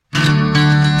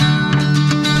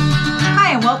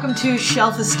welcome to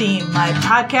Shelf Esteem, my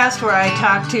podcast where I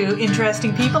talk to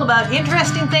interesting people about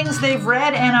interesting things they've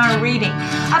read and are reading.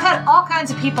 I've had all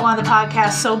kinds of people on the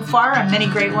podcast so far, and many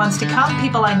great ones to come,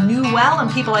 people I knew well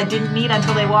and people I didn't meet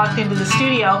until they walked into the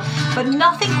studio, but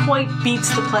nothing quite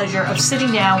beats the pleasure of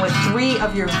sitting down with three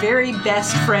of your very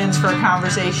best friends for a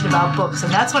conversation about books,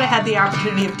 and that's what I had the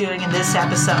opportunity of doing in this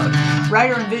episode.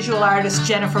 Writer and visual artist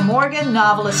Jennifer Morgan,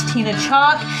 novelist Tina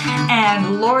Chaulk,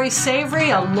 and Lori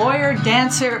Savory, a lawyer,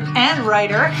 dancer, and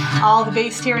writer, all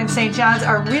based here in St. John's,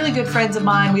 are really good friends of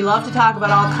mine. We love to talk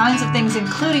about all kinds of things,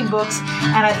 including books,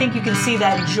 and I think you can see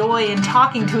that joy in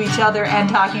talking to each other and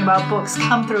talking about books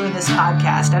come through in this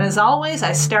podcast. And as always,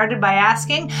 I started by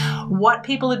asking what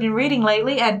people had been reading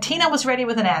lately, and Tina was ready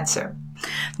with an answer.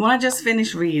 The one I just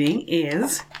finished reading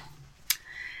is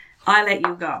I Let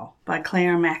You Go by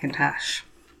Claire McIntosh.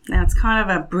 Now, it's kind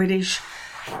of a British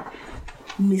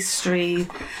mystery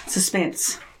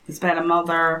suspense. It's about a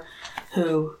mother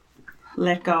who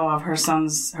let go of her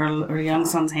young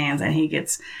son's hands, and he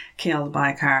gets killed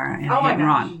by a car in a hit and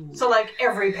run. So like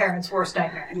every parent's worst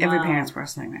nightmare. Every parent's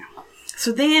worst nightmare.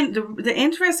 So then the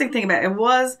interesting thing about it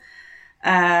was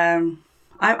I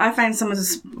find some of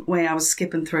this way I was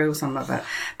skipping through some of it,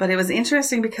 but it was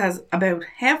interesting because about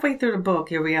halfway through the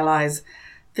book you realize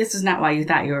this is not why you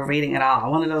thought you were reading at all.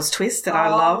 One of those twists that I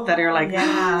love that are like,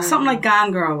 something like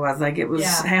Gone Girl was. Like it was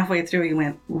halfway through you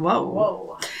went,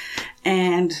 whoa.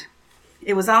 And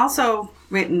it was also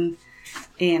written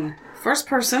in first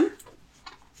person,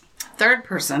 third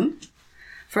person,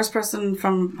 first person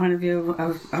from the point of view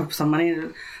of somebody,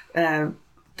 third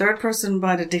person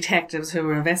by the detectives who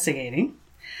were investigating.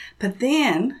 But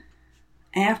then,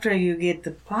 after you get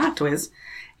the plot twist,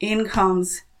 in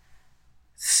comes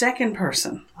second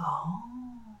person. Oh.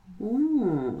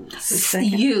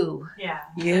 You. Yeah.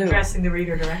 You. Addressing the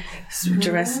reader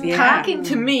directly. Talking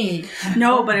to me.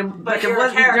 No, but it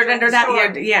was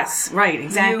yes, right,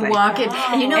 exactly. You walk in.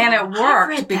 And, and it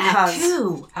worked because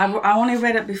I only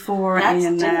read it before. That's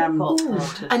in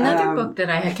another book that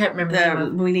I can't remember the name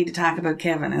of. We Need to Talk About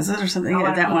Kevin, is it, or something?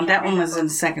 That one was in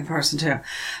second person too.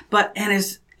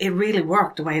 It really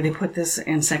worked the way they put this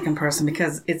in second person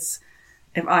because it's.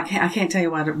 I can't tell you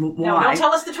why. No, don't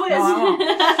tell us the twist. No,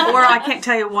 or I can't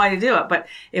tell you why to do it, but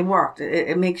it worked.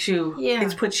 It makes you,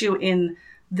 it puts you in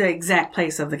the exact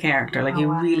place of the character. Like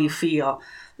you really feel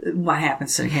what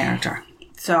happens to the character.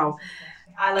 So,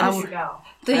 I Let You Go.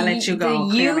 I Let You Go.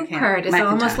 The you part is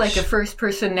almost like a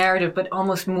first-person narrative, but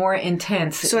almost more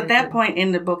intense. So at that point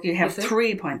in the book, you have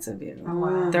 3 points of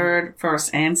view. Third,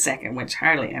 first, and second, which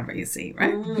hardly ever you see,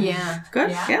 right? Yeah.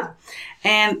 Good? Yeah.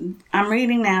 And I'm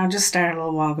reading now, just started a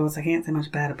little while ago, so I can't say much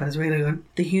about it, but it's really good.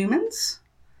 The Humans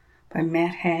by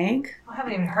Matt Haig. I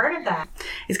haven't even heard of that.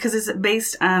 It's because it's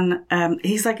based on,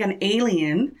 he's like an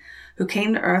alien who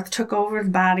came to Earth, took over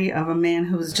the body of a man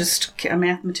who was a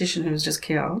mathematician who was just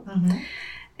killed. Mm-hmm.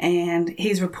 And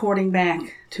he's reporting back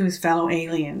to his fellow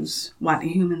aliens what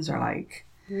humans are like.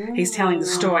 Mm. He's telling the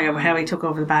story of how he took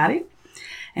over the body.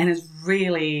 And it's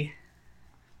really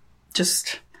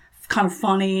just kind of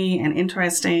funny and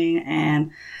interesting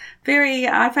and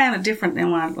I found it different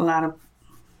than what a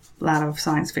lot of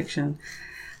science fiction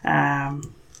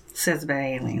says about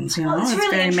aliens. You know, it's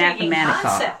really very mathematical.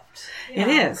 Concept. It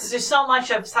is. There's so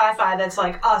much of sci-fi that's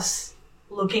like us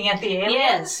looking at the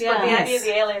aliens, but the idea of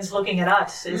the aliens looking at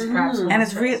us is perhaps... And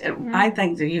it's really, I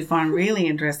think that you find really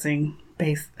interesting,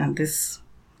 based on this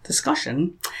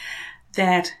discussion,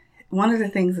 that one of the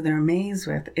things that they're amazed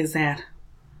with is that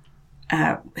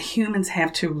humans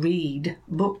have to read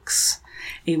books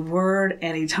a word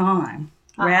at a time,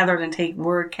 rather than take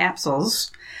word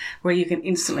capsules where you can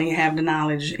instantly have the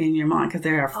knowledge in your mind because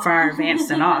they are far advanced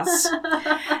than us.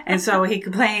 And so he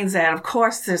complains that, of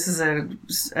course, this is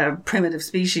a primitive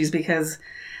species because,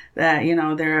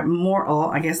 they're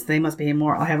immortal. I guess they must be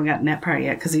immortal. I haven't gotten that part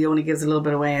yet because he only gives a little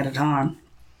bit away at a time.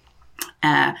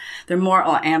 They're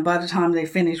mortal, and by the time they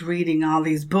finish reading all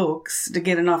these books to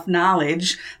get enough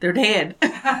knowledge, they're dead. I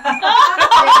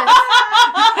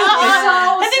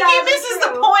think he misses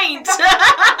the point.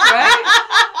 Right?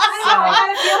 I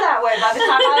kind of feel that way. By the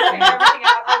time I figure everything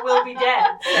out, I will be dead.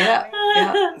 Yeah.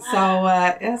 So,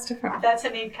 it's different. That's a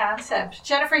neat concept.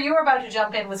 Jennifer, you were about to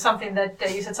jump in with something that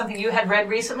you said something you had read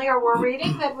recently or were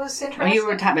reading that was interesting. Well, you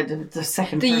were talking about the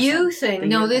second person. The you thing.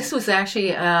 No, this was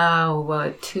actually,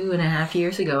 2.5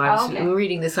 years ago. I was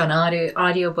reading this on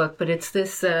audiobook, but it's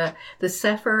this, the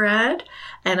Sepharad,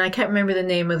 and I can't remember the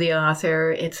name of the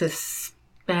author. It's a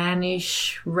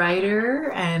Spanish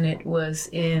writer, and it was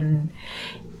in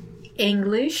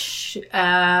English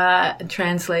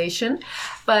translation,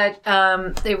 but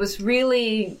it was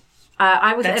really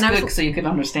That's good, so you can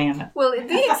understand it. Well,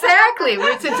 exactly.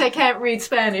 Since I can't read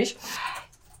Spanish,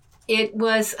 it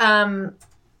was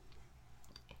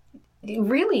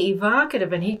really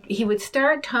evocative, and he would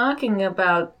start talking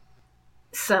about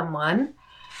someone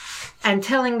and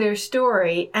telling their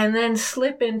story, and then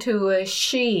slip into a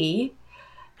she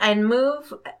and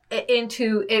move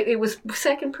into it was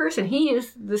second person. He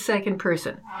is the second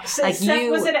person. Was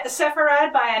it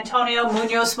Sefarad by Antonio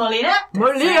Munoz Molina?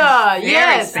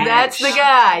 Yes, that's the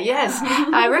guy. Yes,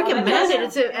 I recommend it.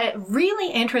 It's a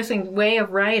really interesting way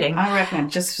of writing. I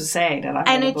recommend, just to say that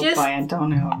I read a book by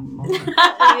Antonio.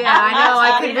 Yeah, I know.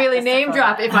 I could really name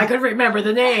drop if I could remember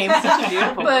the name. Such a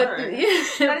beautiful word.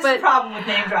 That's the problem with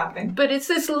name dropping. But it's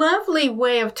this lovely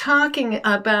way of talking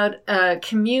about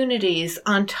communities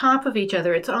on top of each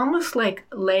other. It's almost like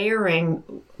layering,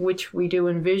 which we do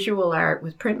in visual art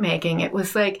with printmaking. It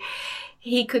was like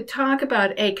he could talk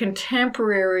about a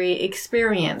contemporary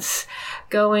experience,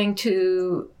 going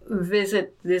to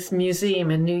visit this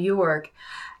museum in New York,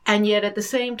 and yet at the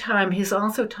same time he's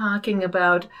also talking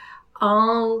about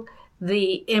all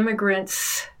the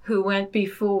immigrants who went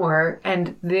before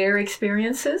and their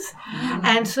experiences. Mm-hmm.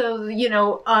 And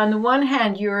so, on the one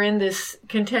hand, you're in this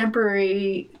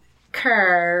contemporary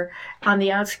car on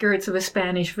the outskirts of a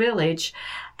Spanish village,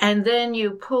 and then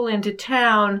you pull into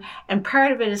town, and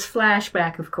part of it is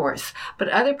flashback, of course, but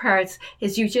other parts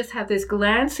is you just have this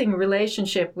glancing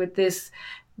relationship with this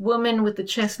woman with the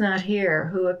chestnut hair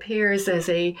who appears as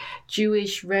a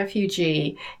Jewish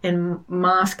refugee in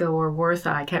Moscow or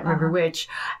Warsaw, I can't remember which,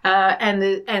 and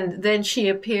then she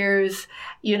appears,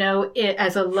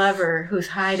 as a lover who's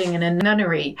hiding in a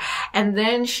nunnery, and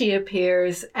then she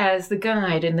appears as the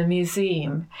guide in the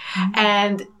museum,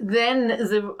 and then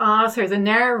the author, the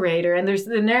narrator, and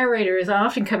the narrator is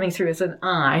often coming through as an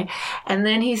I, and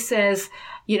then he says,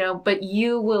 but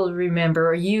you will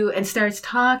remember, and starts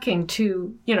talking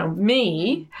to,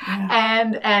 me.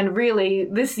 Yeah. And really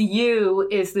this you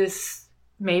is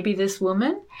maybe this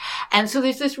woman. And so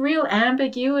there's this real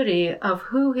ambiguity of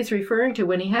who he's referring to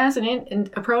when he has a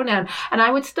pronoun. And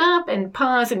I would stop and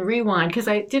pause and rewind because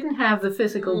I didn't have the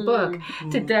physical book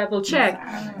to double check,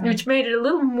 which made it a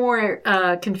little more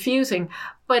confusing.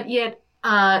 But yet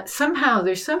somehow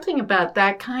there's something about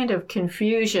that kind of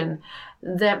confusion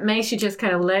that makes you just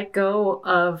kind of let go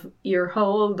of your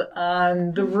hold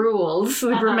on the rules,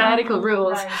 the grammatical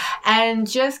rules, and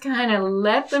just kind of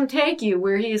let them take you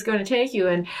where he is going to take you.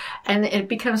 And it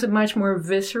becomes a much more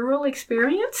visceral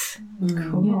experience,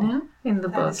 cool. In the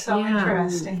book. That's so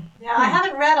interesting. Yeah, I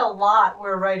haven't read a lot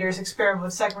where writers experiment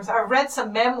with second person. I've read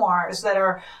some memoirs that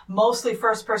are mostly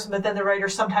first person, but then the writer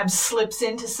sometimes slips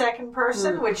into second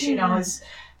person, which, is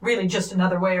really just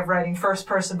another way of writing first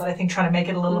person, but I think trying to make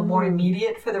it a little more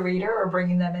immediate for the reader or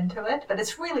bringing them into it. But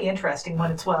it's really interesting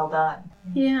when it's well done.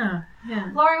 Yeah.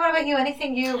 Lori, what about you?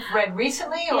 Anything you've read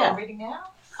recently or reading now?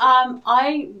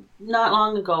 I, not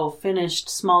long ago,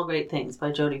 finished Small Great Things by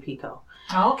Jodi Picoult.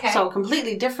 Oh, okay. So a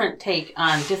completely different take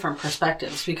on different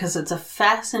perspectives because it's a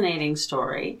fascinating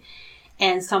story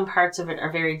and some parts of it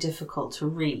are very difficult to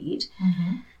read.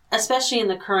 Mm-hmm. Especially in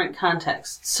the current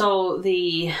context. So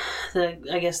the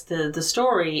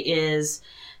story is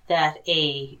that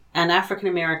an African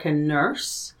American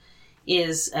nurse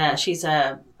she's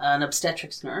an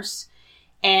obstetrics nurse,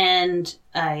 and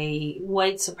a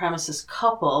white supremacist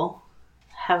couple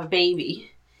have a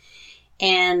baby,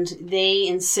 and they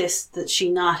insist that she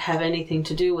not have anything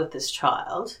to do with this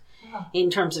child in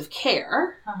terms of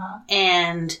care,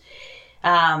 and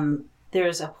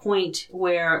there's a point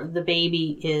where the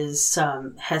baby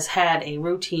has had a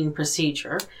routine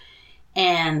procedure,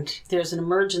 and there's an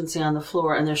emergency on the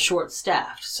floor, and they're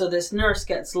short-staffed. So this nurse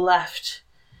gets left,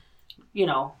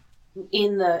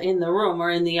 in the room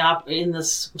or in the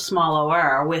small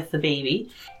OR with the baby.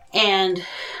 And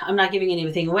I'm not giving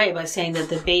anything away by saying that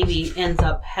the baby ends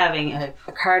up having a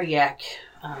cardiac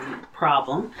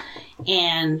problem,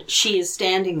 and she is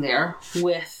standing there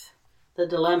with the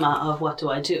dilemma of what do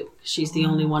I do? She's the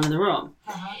only one in the room.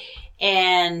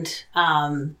 And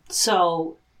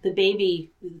so the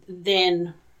baby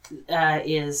then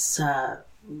is a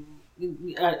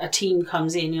team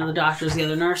comes in, the doctors, the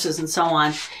other nurses, and so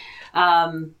on.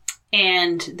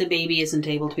 And the baby isn't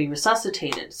able to be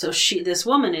resuscitated. So this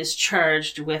woman is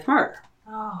charged with murder.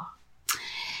 Oh.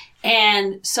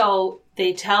 And so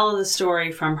they tell the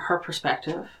story from her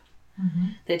perspective. Mm-hmm.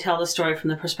 They tell the story from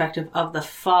the perspective of the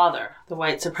father, the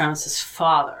white supremacist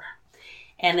father.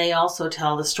 And they also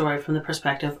tell the story from the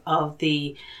perspective of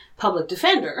the public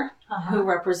defender who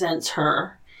represents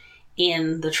her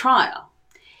in the trial.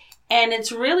 And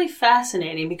it's really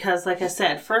fascinating because, like I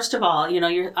said, first of all,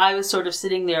 I was sort of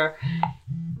sitting there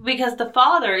because the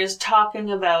father is talking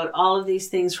about all of these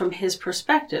things from his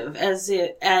perspective as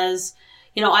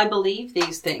I believe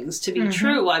these things to be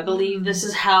true. I believe this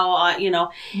is how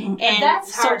and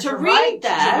that's so hard to to read write,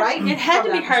 that, to it had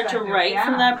to be that hard to write yeah.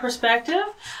 from that perspective.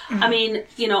 I mean,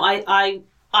 I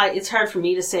it's hard for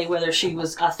me to say whether she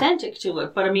was authentic to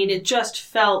it, but I mean, it just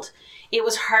felt, it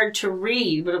was hard to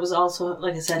read, but it was also,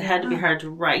 like I said, had to be hard to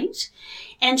write.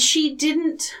 And she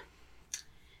didn't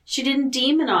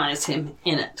demonize him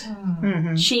in it.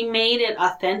 Mm-hmm. She made it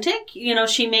authentic.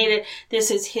 She made it,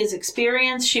 this is his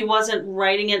experience. She wasn't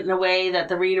writing it in a way that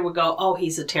the reader would go, oh,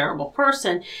 he's a terrible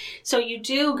person. So you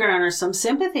do garner some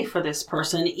sympathy for this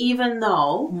person, even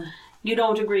though you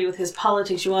don't agree with his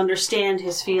politics. You understand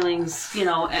his feelings,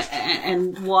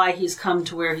 and why he's come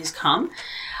to where he's come.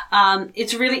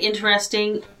 It's really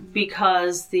interesting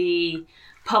because the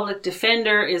public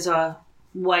defender is a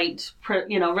white,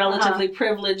 relatively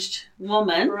privileged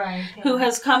woman who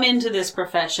has come into this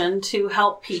profession to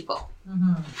help people.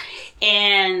 Mm-hmm.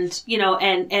 And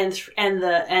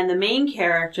the main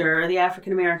character, the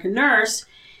African American nurse,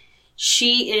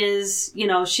 she is,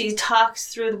 she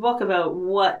talks through the book about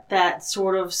what that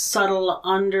sort of subtle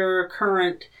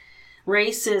undercurrent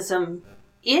racism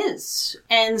is.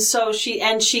 And so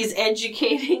she's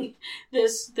educating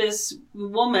this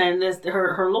woman,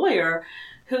 her lawyer,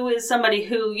 who is somebody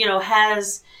who,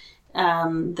 has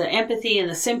the empathy and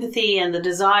the sympathy and the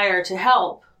desire to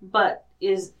help, but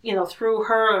is, through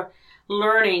her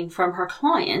learning from her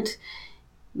client,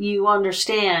 you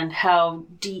understand how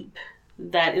deep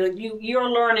that, you're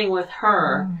learning with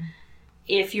her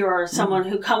if you're someone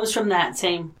who comes from that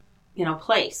same,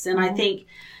 place. And I think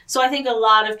a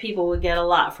lot of people would get a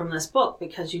lot from this book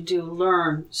because you do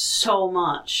learn so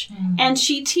much. And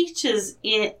she teaches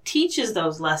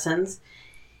those lessons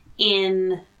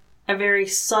in a very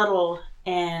subtle,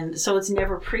 and so it's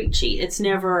never preachy. It's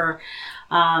never,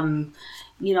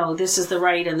 this is the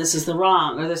right and this is the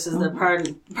wrong, or this is the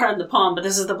pardon the poem, but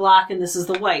this is the black and this is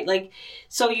the white.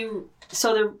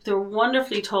 So they're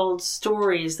wonderfully told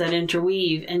stories that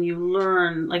interweave, and you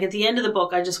learn. Like at the end of the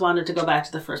book, I just wanted to go back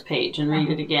to the first page and read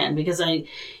it again because it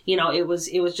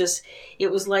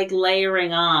was like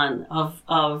layering on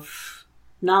of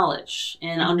knowledge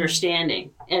and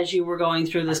understanding as you were going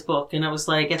through this book. And it was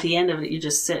like, at the end of it, you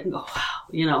just sit and go, wow,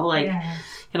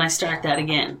 can I start that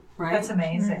again? Right? That's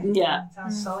amazing. Yeah. That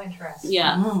sounds so interesting.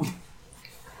 Yeah.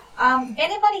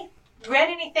 Anybody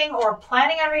read anything or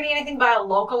planning on reading anything by a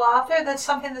local author that's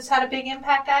something that's had a big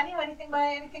impact on you? Anything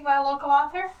by a local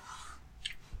author?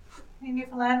 Any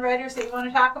Newfoundland writers that you want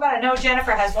to talk about? I know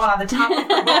Jennifer has one on the top of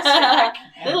her list.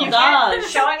 Little dogs.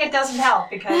 Showing it doesn't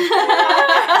help because.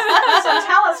 So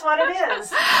tell us what it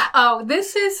is. Oh,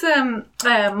 this is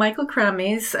Michael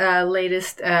Crummey's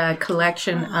latest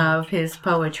collection of his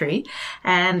poetry,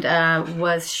 and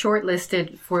was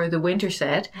shortlisted for the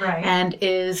Winterset, and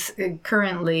is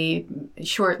currently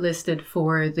shortlisted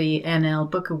for the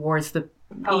NL Book Awards, the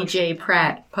E.J.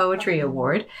 Pratt Poetry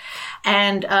Award.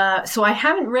 And so I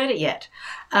haven't read it yet,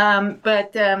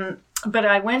 but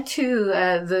I went to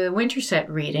the Winterset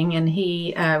reading, and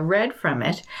he read from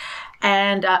it,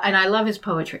 and I love his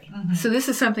poetry. Mm-hmm. So this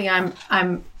is something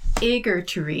I'm eager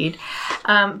to read.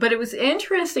 But it was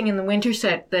interesting in the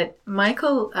Winterset that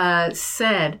Michael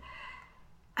said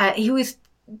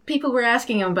people were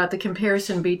asking him about the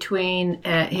comparison between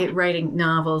writing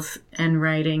novels and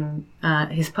writing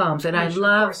his poems. And of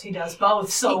course, he does both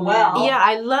so well. Yeah,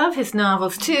 I love his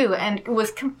novels too, and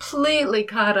was completely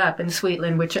caught up in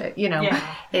Sweetland, which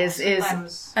is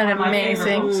an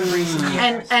amazing.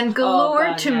 And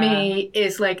Galore to me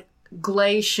is like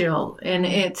glacial in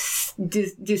its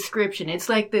description. It's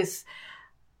like this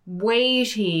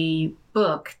weighty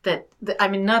book that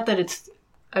not that it's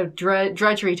a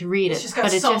drudgery to read it,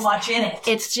 but it's so much in it.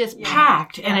 It's just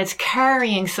packed, and it's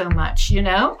carrying so much,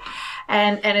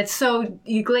 and it's so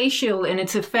glacial in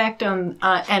its effect on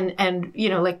and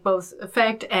like both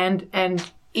effect and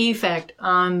effect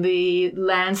on the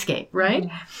landscape, right?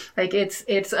 Mm-hmm. Like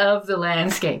it's of the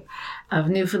landscape of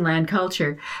Newfoundland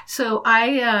culture. So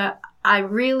I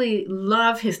really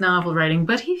love his novel writing,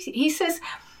 but he says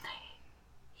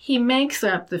he makes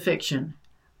up the fiction.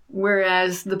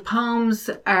 Whereas the poems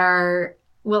are,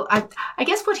 well, I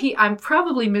guess I'm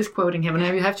probably misquoting him, and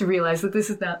I have to realize that this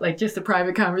is not like just a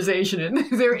private conversation, and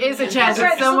there is a chance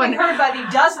that someone heard by the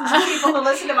dozens of people who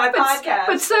listen to my podcast.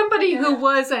 But somebody who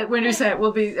was at Winterset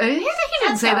will be, he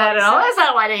didn't say that at all. That's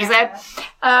not what he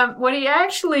said. What he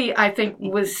actually, I think,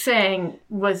 was saying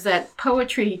was that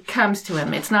poetry comes to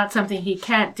him. It's not something he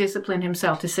can't discipline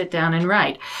himself to sit down and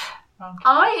write. Okay.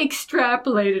 I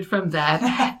extrapolated from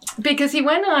that because he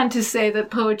went on to say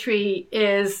that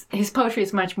his poetry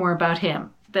is much more about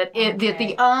him. That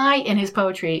the I in his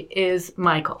poetry is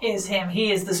Michael. Is him.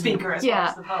 He is the speaker as well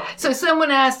as the poet. So someone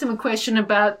asked him a question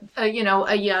about, a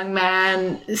young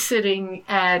man sitting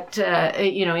at,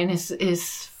 in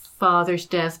his father's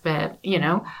deathbed,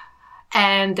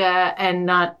 and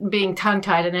not being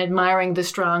tongue-tied and admiring the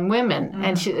strong women.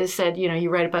 And she said, you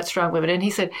write about strong women. And he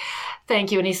said, thank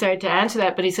you. And he started to answer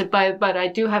that. But he said, but I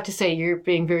do have to say you're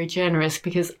being very generous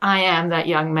because I am that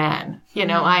young man.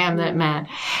 I am that man.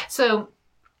 So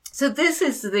this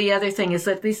is the other thing, is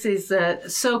that this is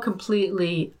so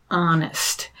completely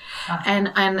honest. And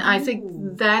I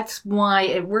think that's why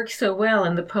it works so well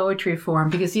in the poetry form,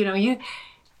 because,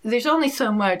 there's only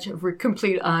so much of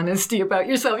complete honesty about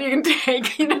yourself you can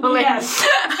take, Yes.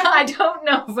 I don't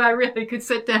know if I really could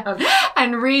sit down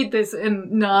and read this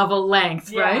in novel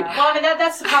length, right? Well, I mean,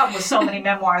 that's the problem with so many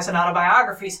memoirs and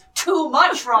autobiographies. Too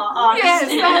much raw honesty. Yes,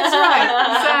 that's right.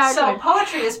 Exactly. So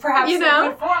poetry is perhaps a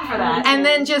good form for that. And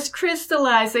then just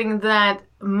crystallizing that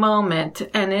moment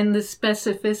and in the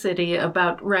specificity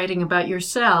about writing about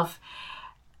yourself,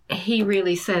 he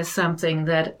really says something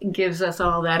that gives us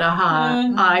all that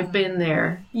aha. I've been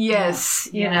there. Yes,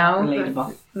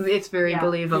 Believable. It's very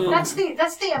believable. That's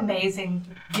the amazing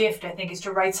gift, I think, is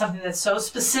to write something that's so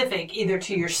specific, either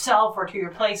to yourself or to your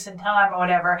place and time or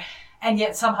whatever, and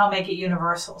yet somehow make it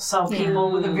universal. So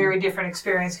people with a very different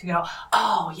experience can go,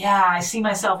 oh yeah, I see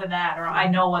myself in that, or I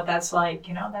know what that's like.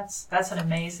 That's an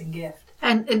amazing gift.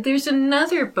 And there's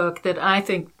another book that I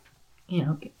think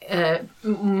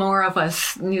more of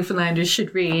us Newfoundlanders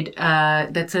should read.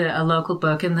 That's a local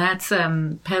book, and that's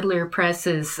Peddler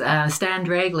Press's Stan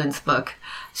Draglin's book,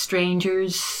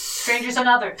 Strangers and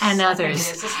Others. And Others. I think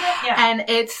it is, isn't it? Yeah. And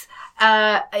it's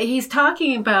he's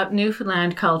talking about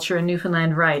Newfoundland culture and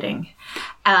Newfoundland writing,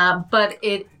 but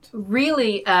it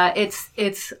really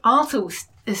it's also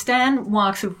Stan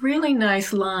walks a really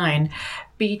nice line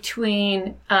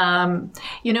between,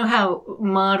 how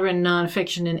modern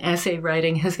nonfiction and essay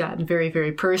writing has gotten very,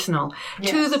 very personal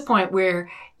to the point where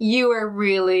you are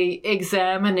really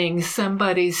examining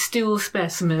somebody's stool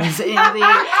specimens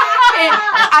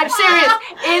I'm serious,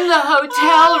 in the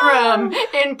hotel room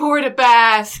in Port aux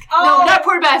Basques. No, not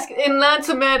Port aux Basques, in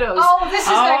Lanza Meadows. Oh, this is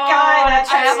that guy,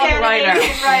 that writer.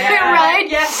 Right?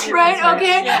 Yes. Right,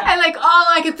 okay. Yeah. And all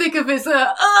I can think of is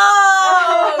the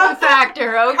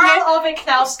factor, okay? Karl Ove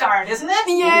Knausgaard, isn't it?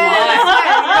 Yes.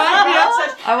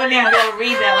 Right. I wouldn't even be able to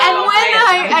read that.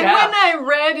 When I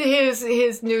read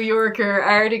his New Yorker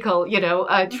article,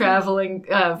 traveling,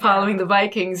 following the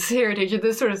Vikings heritage and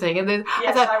this sort of thing, and then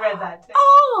Yes, I read that too.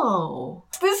 oh,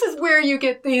 this is where you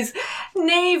get these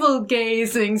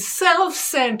navel-gazing,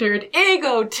 self-centered,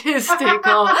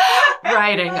 egotistical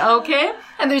writing, okay?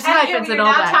 And there's hyphens and all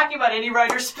You're not that. talking about any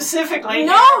writer specifically.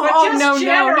 No, no.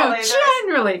 Generally.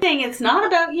 Generally. It's not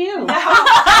about you. It's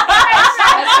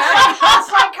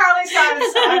like Carly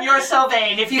Simon's song, You're So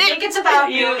Vain. If you think it's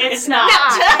about you, it's not.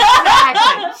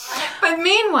 Exactly. But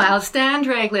meanwhile, Stan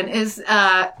Draglin is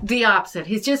the opposite.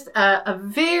 He's just a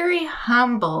very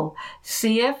humble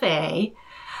CFA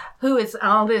who is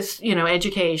all this,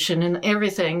 education and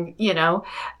everything,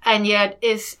 and yet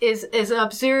is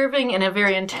observing in a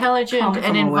very intelligent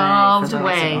and involved way.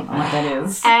 I don't know what that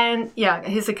is. And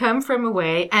he's a come from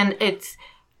away, and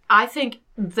I think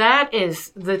that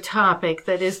is the topic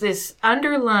that is this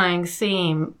underlying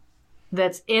theme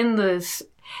that's in this,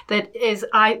 that is,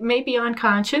 maybe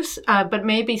unconscious, but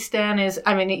maybe Stan is,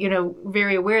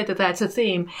 very aware that that's a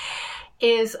theme,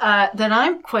 is that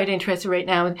I'm quite interested right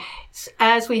now,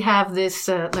 as we have this,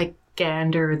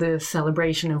 Gander, the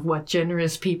celebration of what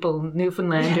generous people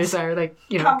Newfoundlanders are,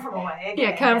 Come from away. Again.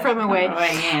 Yeah, come from away.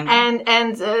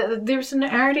 And there's an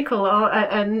article,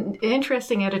 an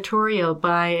interesting editorial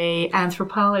by an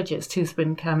anthropologist who's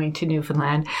been coming to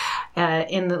Newfoundland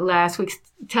in the last week's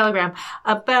Telegram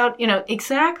about,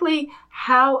 exactly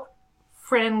how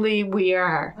friendly we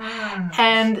are.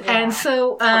 And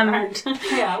so we're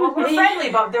friendly,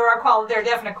 but there are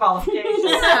definite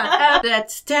qualifications.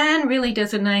 That Stan really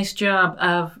does a nice job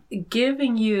of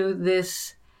giving you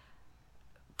this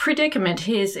predicament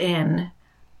he's in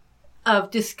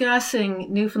of discussing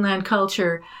Newfoundland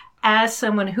culture as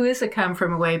someone who is a come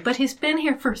from away, but he's been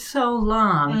here for so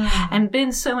long and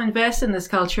been so invested in this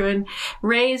culture and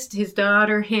raised his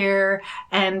daughter here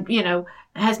and,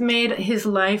 has made his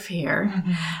life here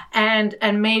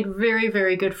and made very,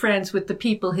 very good friends with the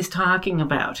people he's talking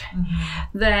about.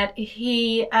 That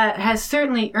he has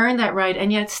certainly earned that right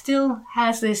and yet still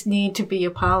has this need to be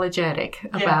apologetic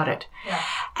about it.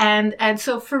 And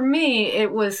so for me,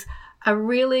 it was a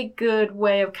really good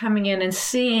way of coming in and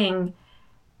seeing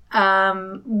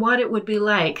what it would be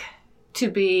like to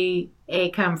be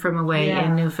come from away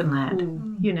in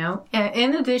Newfoundland, you know.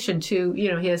 In addition to,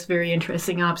 you know, he has very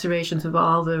interesting observations of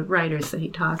all the writers that he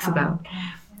talks about. Okay.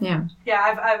 Yeah. Yeah,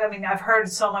 I've heard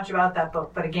so much about that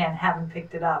book, but again, haven't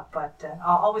picked it up. But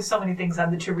always so many things on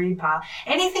the to read pile.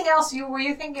 Anything else? Were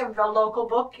you thinking of a local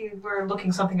book? You were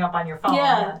looking something up on your phone.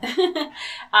 Yeah.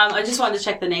 I just wanted to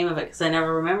check the name of it because I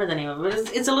never remember the name of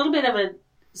it. It's a little bit of a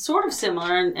sort of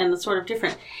similar and sort of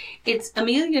different. It's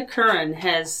Amelia Curran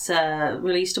has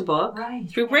released a book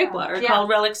through Breakwater called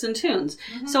Relics and Tunes.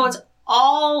 Mm-hmm. So it's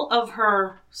all of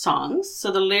her songs.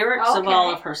 So the lyrics of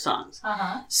all of her songs.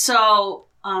 Uh-huh. So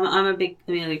I'm a big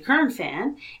Amelia Curran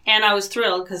fan, and I was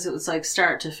thrilled because it was like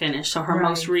start to finish. So her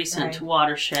most recent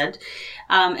Watershed,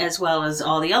 as well as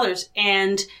all the others.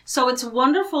 And so it's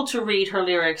wonderful to read her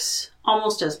lyrics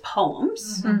almost as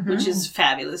poems, which is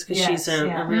fabulous because she's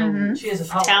a real she is a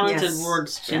poet. Talented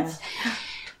wordsmith. Yes.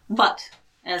 But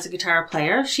as a guitar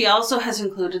player, she also has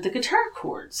included the guitar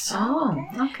chords. Oh,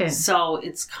 okay. So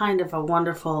it's kind of a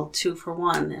wonderful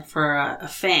 2-for-1 for a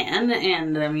fan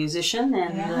and a musician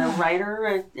and a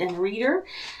writer and reader.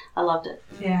 I loved it.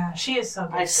 Yeah, she is so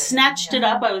good. I snatched it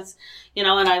up. I was, you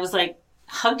know, and I was like,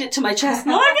 hugged it to my chest.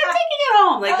 No, I'm taking it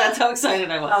home. Like, that's how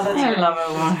excited I was. Oh, that's I love it.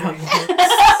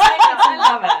 I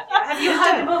love it. Have you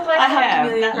hugged a book like that?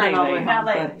 I have. Not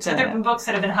lately. So there have been books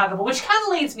that have been huggable, which kind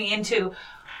of leads me into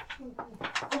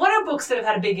what are books that have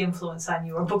had a big influence on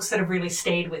you or books that have really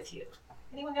stayed with you?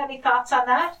 Anyone got any thoughts on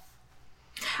that?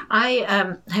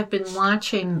 I have been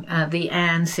watching the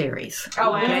Anne series.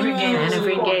 Oh, Anne of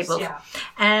Green Gables. Yeah.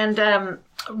 And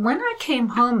when I came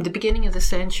home, the beginning of the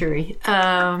century,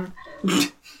 oh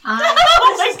my God!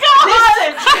 This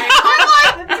century.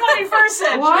 The 21st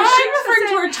century. What? Is she referring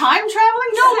to her time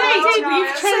traveling? No, wait.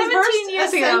 You've transversed 17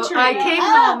 years ago. I came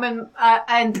home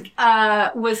and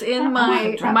was in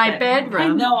my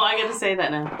bedroom. No, I got to say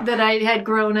that now. That I had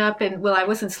grown up in. Well, I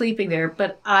wasn't sleeping there,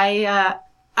 but I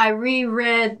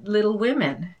reread Little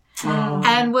Women.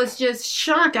 And was just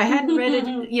shocked. I hadn't read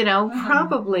it, you know,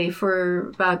 probably for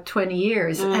about 20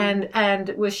 years, and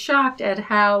was shocked at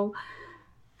how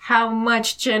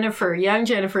much Jennifer, young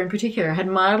Jennifer in particular, had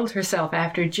modeled herself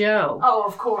after Jo. Oh,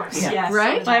 of course, yes.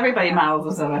 Right? Well, everybody models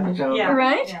herself after Jo. Yeah.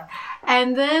 Right? Yeah.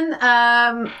 And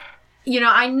then, you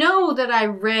know, I know that I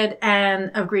read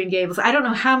Anne of Green Gables, I don't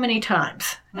know how many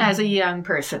times as a young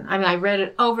person. I mean, I read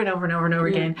it over and over and over and over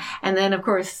again. And then, of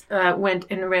course, went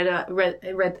and read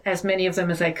as many of them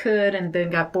as I could, and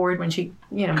then got bored when she,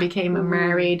 you know, became a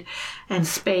married and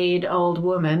spayed old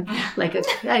woman, like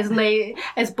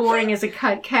as boring as a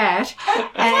cut cat.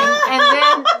 And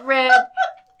then read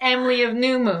Emily of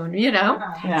New Moon, you know.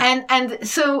 Yeah. And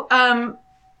so,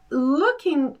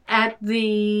 looking at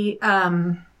the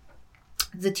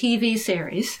TV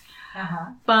series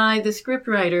by the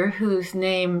scriptwriter whose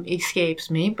name escapes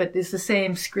me, but is the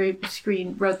same wrote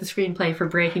the screenplay for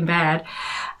Breaking Bad.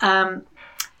 I'm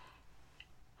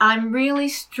really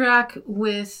struck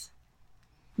with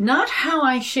not how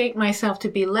I shaped myself to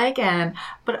be like Anne,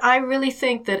 but I really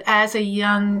think that as a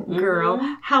young girl,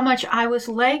 how much I was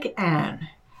like Anne.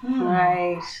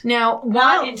 Right. Now,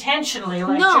 not intentionally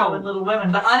like Jo and Little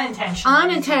Women, but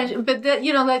unintentionally. But that,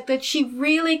 you know, that she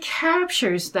really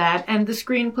captures that, and the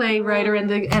screenplay writer and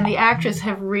the actress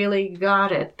have really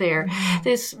got it there.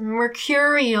 This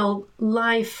mercurial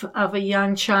life of a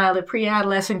young child, a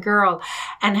pre-adolescent girl,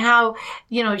 and how,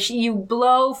 you know, you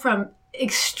blow from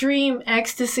extreme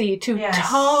ecstasy to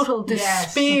total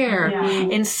despair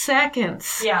in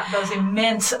seconds. Yeah, those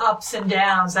immense ups and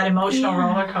downs, that emotional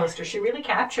roller coaster. She really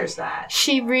captures that.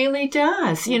 She really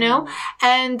does, you know.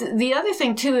 And the other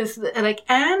thing too is that, like,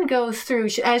 Anne goes through,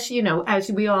 as you know, as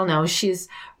we all know, she's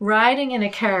riding in a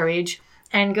carriage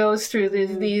and goes through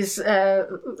these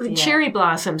cherry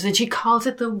blossoms, and she calls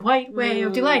it the white way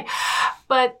of delight.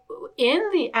 But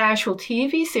in the actual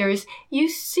TV series, you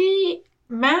see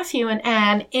Matthew and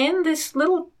Anne in this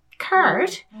little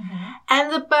cart,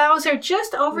 and the boughs are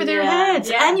just over their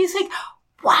heads. And you think,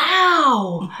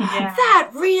 wow,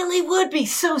 that really would be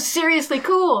so seriously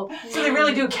cool. So they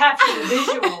really do capture the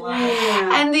visual.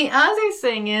 And the other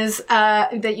thing is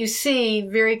that you see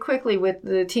very quickly with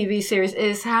the TV series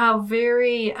is how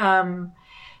very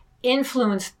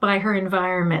influenced by her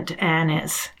environment Anne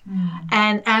is.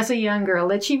 And as a young girl,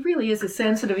 that she really is a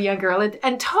sensitive young girl,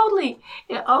 and totally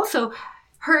also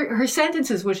her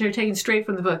sentences, which are taken straight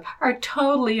from the book, are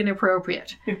totally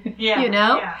inappropriate. Yeah, you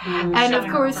know, and of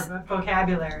course,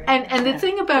 vocabulary. And the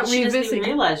thing about revisiting, she doesn't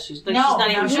realize she's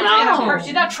not even she's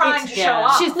not trying to show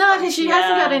off. She's not. She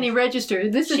hasn't got any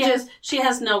register. She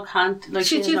has no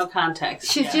no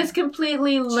context. She's just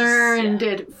completely learned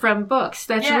it from books.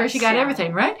 That's where she got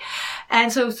everything, right?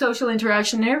 And so social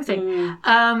interaction and everything.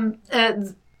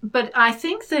 But I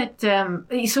think that,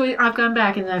 so I've gone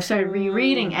back and I've started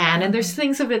rereading Anne, and there's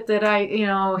things of it that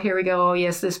here we go, oh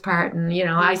yes, this part, and,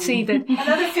 I see that...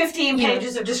 Another 15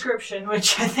 pages of description,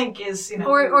 which I think is,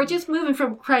 Or just moving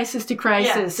from crisis to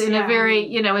crisis in a very,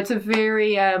 it's a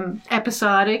very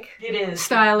episodic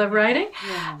style of writing.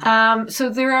 Yeah. So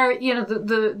there are,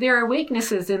 there are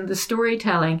weaknesses in the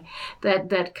storytelling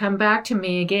that come back to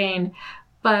me again.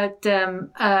 But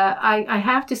I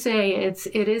have to say it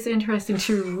is interesting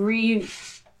to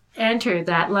re-enter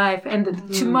that life.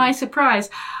 And to my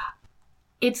surprise,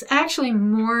 it's actually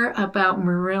more about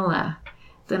Marilla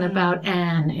than about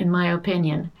Anne, in my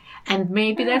opinion. And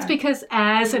maybe that's because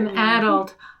as an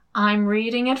adult, I'm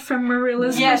reading it from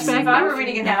Marilla's perspective. If I were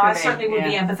reading it now, I certainly would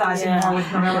be empathizing more with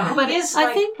Marilla. But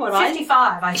I think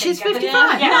 55, I think. She's 55.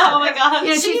 Oh my God.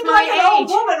 She's like an old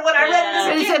woman when I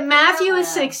read this. So Matthew is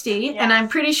 60, and I'm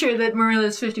pretty sure that Marilla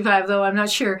is 55, though I'm not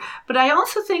sure. But I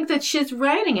also think that she's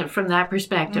writing it from that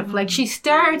perspective. Like she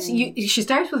starts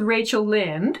with Rachel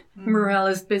Lynde,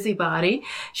 Marilla's busybody.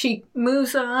 She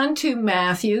moves on to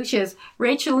Matthew. She has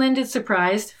Rachel Lynde is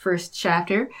surprised, first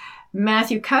chapter.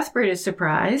 Matthew Cuthbert is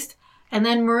surprised, and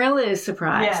then Marilla is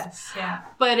surprised. Yes, yeah.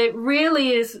 But it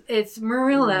really it's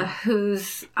Marilla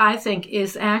who's, I think,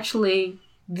 is actually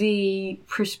the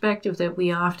perspective that we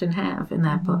often have in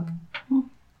that book. And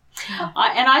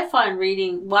I find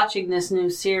watching this new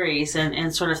series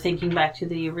and sort of thinking back to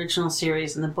the original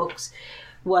series and the books,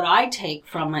 what I take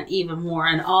from it even more,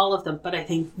 and all of them, but I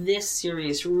think this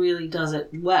series really does it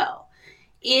well,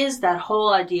 is that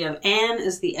whole idea of Anne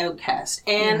is the outcast.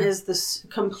 Anne is this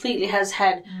completely has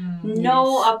had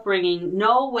no upbringing,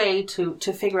 no way to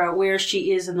figure out where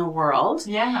she is in the world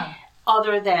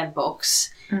other than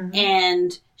books. Mm-hmm.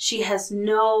 And she has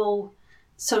no...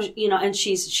 So, and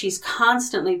she's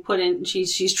constantly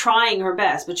she's trying her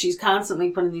best, but she's constantly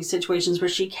put in these situations where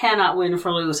she cannot win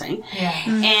for losing. Yeah.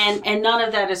 Mm-hmm. And none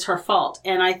of that is her fault.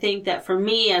 And I think that for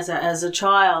me as a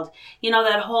child,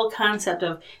 that whole concept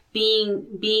of being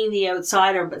the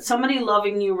outsider, but somebody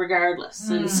loving you regardless,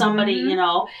 and somebody,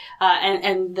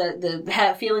 and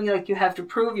the feeling like you have to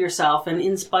prove yourself, and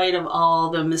in spite of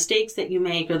all the mistakes that you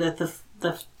make or that the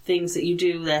things that you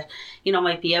do that,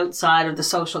 might be outside of the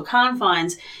social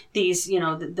confines, these,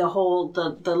 the whole,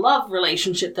 the love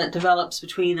relationship that develops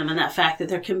between them, and that fact that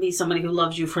there can be somebody who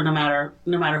loves you for no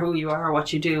matter who you are or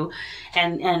what you do,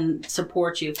 and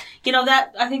support you.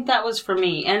 That, I think that was for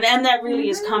me. And that really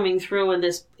is coming through in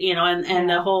this, and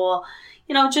the whole,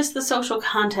 just the social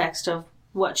context of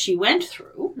what she went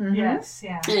through. Mm-hmm. Yes,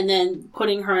 yeah. And then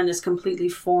putting her in this completely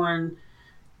foreign,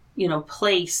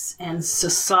 place and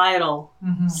societal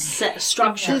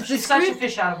structure. She's such a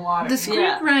fish out of water. The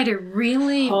scriptwriter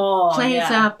really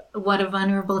plays up what a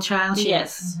vulnerable child she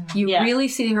is. Mm-hmm. You really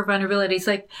see her vulnerabilities.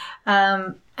 Like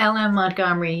L.M.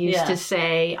 Montgomery used to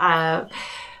say,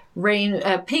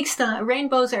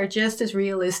 rainbows are just as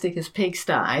realistic as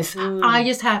pigsties. I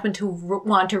just happen to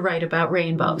want to write about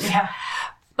rainbows. Yeah.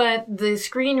 But the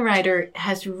screenwriter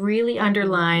has really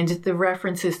underlined the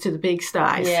references to the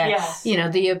pigsties. Yes.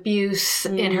 The abuse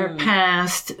in her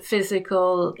past,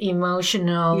 physical,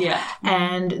 emotional,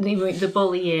 and the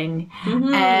bullying.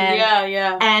 Mm-hmm.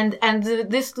 And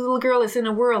this little girl is in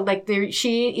a world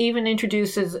she even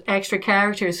introduces extra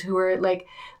characters who are like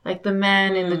the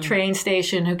man in the train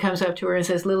station who comes up to her and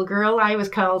says, "Little girl, I was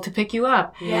called to pick you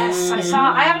up." Yes,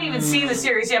 I haven't even seen the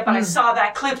series yet, but I saw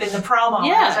that clip in the promo.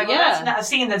 Yeah, that's not a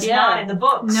scene that's not in the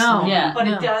books. No, but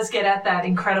it does get at that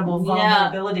incredible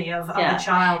vulnerability of a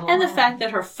child. And the fact that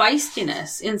her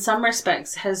feistiness, in some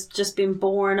respects, has just been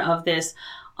born of this.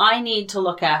 I need to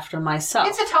look after myself.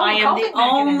 It's a total I am the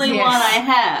only one I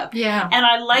have. Yeah. And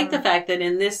I like the fact that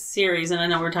in this series, and I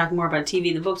know we're talking more about TV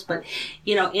and the books, but,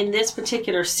 in this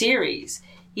particular series,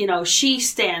 she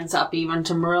stands up even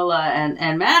to Marilla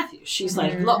and Matthew. She's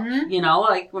like, look,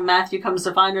 like when Matthew comes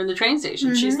to find her in the train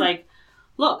station, she's like,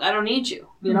 look, I don't need you.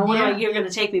 You're going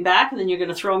to take me back and then you're going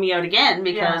to throw me out again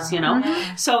because,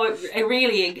 So it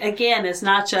really, again, is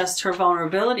not just her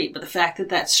vulnerability, but the fact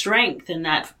that strength and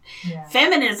that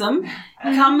feminism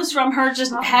comes from her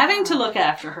just having to look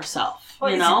after herself.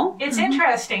 Well, it's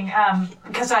interesting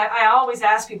because I always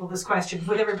ask people this question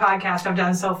with every podcast I've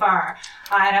done so far.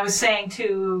 And I was saying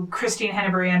to Christine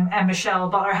Henneberry and Michelle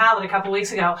Butler-Hallett a couple of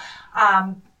weeks ago,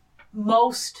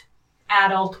 most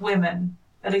adult women,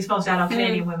 at least most adult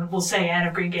Canadian women, will say Anne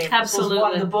of Green Gables Absolutely. was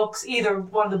one of the books, either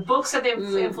one of the books that they've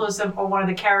influenced them or one of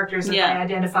the characters that they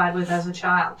identified with as a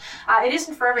child. It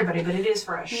isn't for everybody, but it is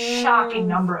for a shocking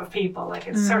number of people. Like,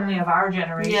 it's certainly of our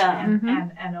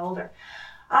generation and older.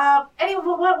 Anyway,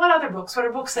 what other books? What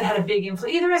are books that had a big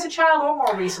influence, either as a child or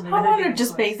more recently? I wonder,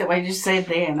 just based that way you just said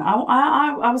then.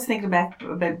 I was thinking back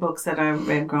about books that I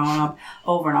read growing up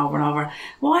over and over and over.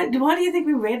 Why do you think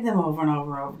we read them over and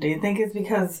over? Do you think it's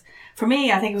because, for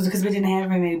me, I think it was because we didn't have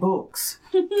very many books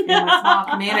in my small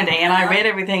community, and I read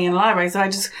everything in the library, so I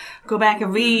just go back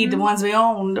and read the ones we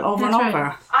owned over and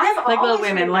over. I have like Little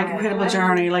Women, like Incredible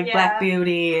Journey, like Black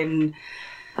Beauty, and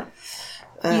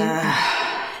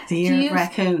The Year of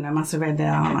Raccoon. I must have read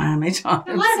that on how many times.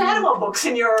 A lot of animal books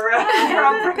in your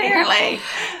apparently.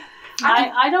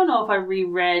 I don't know if I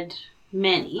reread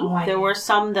many. There were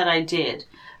some that I did.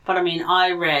 But I mean,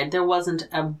 there wasn't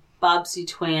a Bobbsey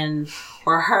Twin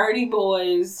or Hardy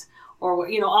Boys or,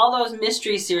 all those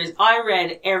mystery series. I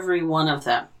read every one of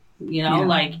them.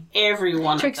 Like every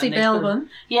one Trixie of them. Belvin.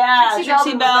 Yeah,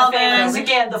 Trixie Belvin.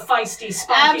 Again, the feisty,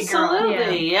 spunky girl.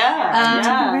 Absolutely,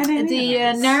 yeah.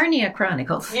 The Narnia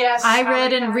Chronicles. Yes. I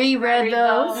read and reread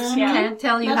those. Can't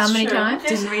tell you how many times.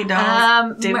 Didn't read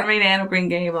those. Didn't read Anne of Green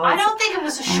Gables. I don't think it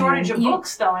was a shortage of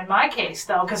books, though, in my case,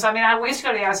 though. Because, I used to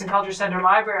go to the Arts and Culture Center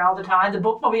library all the time. The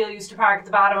bookmobile used to park at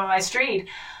the bottom of my street.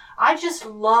 I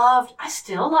still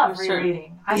love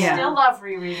rereading. I still love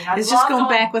rereading. It's just going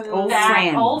back with old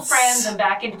friends and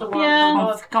back into the world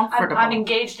of the book. Comfortable. I'm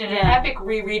engaged in an epic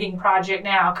rereading project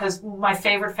now because my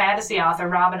favorite fantasy author,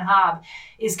 Robin Hobb,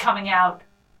 is coming out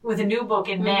with a new book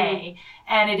in May,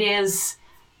 and it is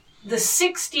the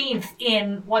 16th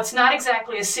in what's not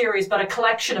exactly a series, but a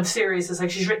collection of series. It's like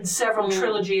she's written several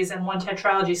trilogies and one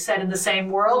tetralogy set in the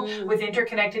same world with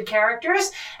interconnected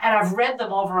characters. And I've read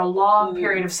them over a long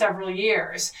period of several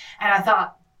years. And I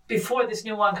thought, before this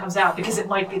new one comes out, because it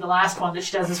might be the last one that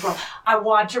she does as well, I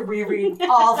want to reread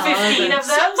all 15 of them.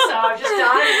 So I've just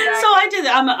done it. So I did.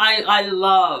 I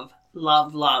love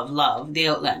the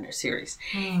Outlander series.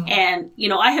 And,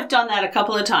 I have done that a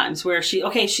couple of times where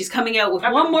she's coming out with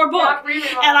one more book.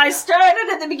 And I started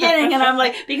at the beginning and I'm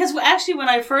like, because actually when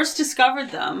I first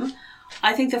discovered them,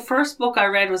 I think the first book I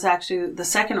read was actually the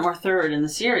second or third in the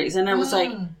series. And I was like,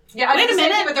 wait a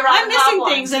minute, I'm missing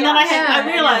things. And then I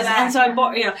realized, and so I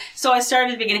bought, so I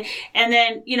started at the beginning. And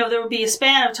then, there would be a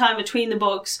span of time between the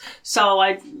books. So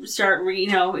I'd start,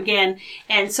 again.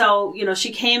 And so,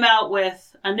 she came out with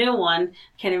a new one.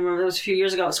 Can't even remember, it was a few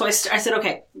years ago. So I said,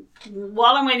 okay,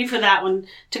 while I'm waiting for that one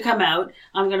to come out,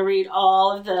 I'm going to read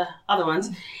all of the other ones.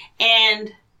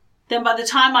 And then by the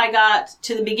time I got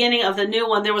to the beginning of the new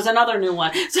one, there was another new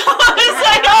one. So I was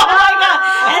like, oh my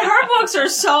God. And her books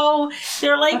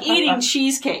they're like eating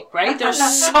cheesecake, right? They're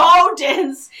so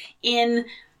dense in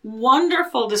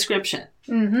wonderful description.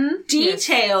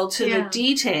 Detail to the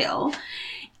detail.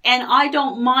 And I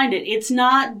don't mind it. It's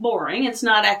not boring. It's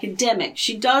not academic.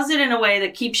 She does it in a way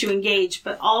that keeps you engaged,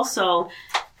 but also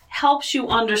helps you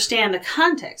understand the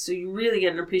context. So you really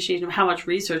get an appreciation of how much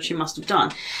research she must have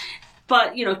done.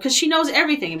 But, because she knows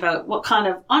everything about what kind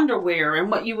of underwear and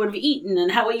what you would have eaten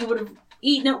and what you would have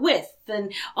eaten it with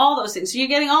and all those things. So you're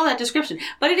getting all that description.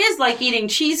 But it is like eating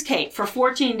cheesecake for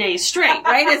 14 days straight,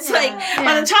 right? It's like,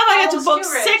 by the time I got to book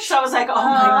 6, I was like, oh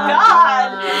my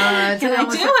God, can I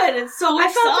do it? It's so I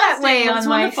exhausting. felt that way on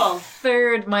wonderful. My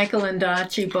third Michael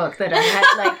Ondaatje book that I had,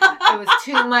 it was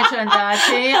too much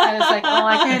Ondaatje. I was like,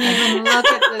 I can't even look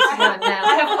at this one now.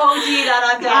 I have OD'd on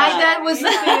Ondaatje. That was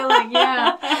the feeling,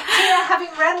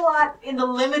 Having read a lot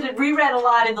reread a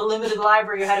lot in the limited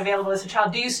library you had available as a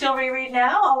child, do you still reread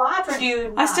now a lot, or do you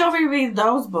not? I still reread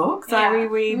those books. Yeah. I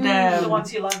reread the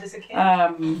ones you loved as a kid.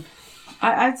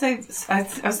 I'd say I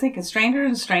was thinking Stranger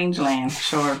in Strangeland.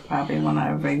 Sure, probably one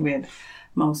I reread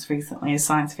most recently is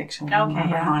science fiction. Okay,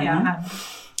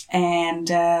 and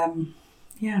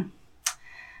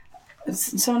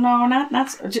So no, not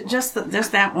just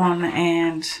that one.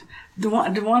 And the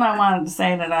one I wanted to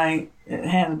say that I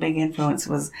had a big influence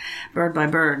was Bird by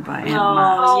Bird by Anna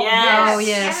Mott.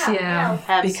 Yes.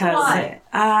 Because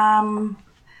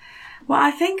well,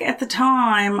 I think at the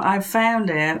time I found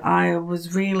it, I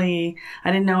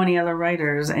didn't know any other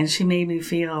writers, and she made me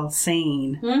feel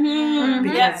sane.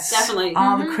 Because definitely.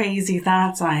 all the crazy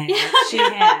thoughts I had, she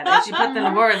had, and she put them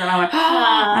in words, and I went,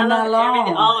 I'm not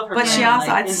alone. But she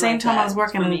also, at the same time, I was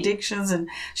working on addictions, and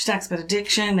she talks about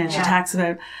addiction, and she talks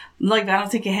about Like, I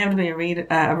don't think you have to be a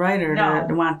writer to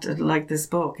want to like this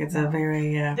book. It's a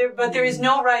very... But there is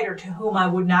no writer to whom I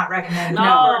would not recommend.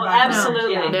 No,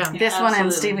 absolutely. Yeah. This one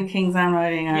and Stephen King's On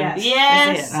Writing are...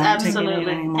 Yes,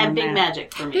 absolutely. And Big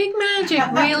Magic for me. Big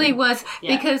Magic really was,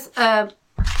 because...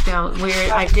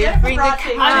 I did read the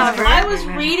cover. I was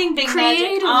reading Big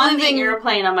Magic on the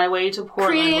airplane on my way to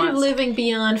Portland. Creative Living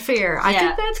Beyond Fear. I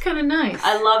think that's kind of nice.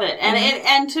 I love it.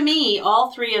 And to me,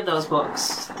 all three of those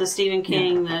books, the Stephen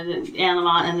King, the Anne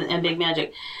Lamott, and Big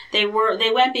Magic, they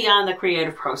went beyond the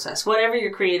creative process. Whatever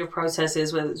your creative process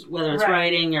is, whether it's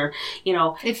writing or,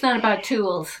 It's not about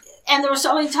tools. And there were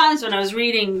so many times when I was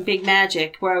reading Big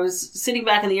Magic where I was sitting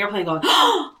back in the airplane going,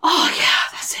 oh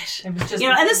yeah, that's it. It was just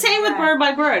and the same with Bird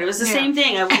by Bird. It was the same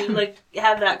thing. I would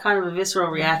have that kind of a visceral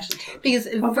reaction to it. Because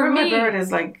for Bird me, by Bird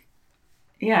is like,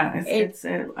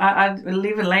 I'd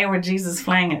leave it lay where Jesus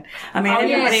flang it. I mean,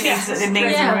 everybody needs to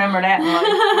remember that.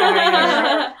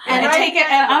 And I take it,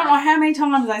 and I don't know how many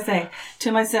times I say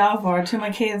to myself or to my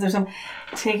kids or something,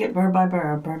 take it bird by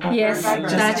bird, bird by bird. Yes,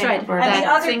 that's right. And the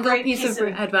other great piece of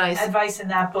advice in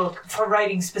that book for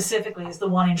writing specifically is the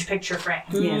 1-inch picture frame.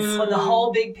 Yes. When the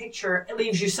whole big picture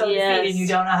leaves you so defeated and you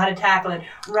don't know how to tackle it,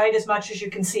 write as much as you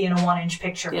can see in a 1-inch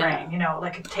picture frame.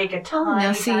 Take a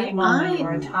tiny moment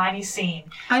or a tiny scene.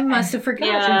 I must have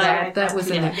forgotten that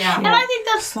was in it. Yeah. And I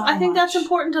think that's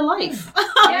important to life.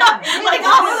 Like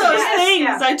all of those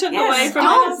things I took away from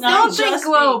it. Don't think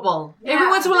global. Every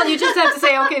once in a while you just have to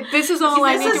say, okay, this is all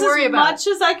I need to worry about. As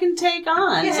much as I can take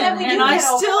on. Yes, and we do get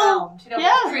overwhelmed,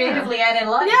 creatively and in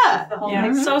life. Yeah. The whole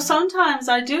thing. So sometimes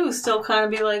I do still kind of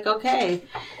be like, okay,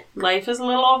 life is a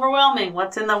little overwhelming.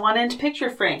 What's in the 1-inch picture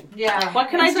frame? Yeah.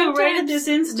 What can I do right at this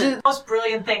instant? The most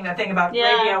brilliant thing about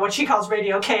radio, what she calls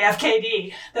radio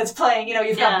KFKD, that's playing,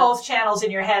 you've got both channels in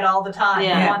your head all the time.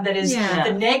 The one that is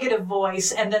the negative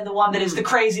voice and then the one that is the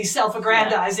crazy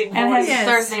self-aggrandizing voice. And has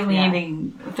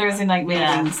Thursday night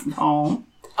meetings home.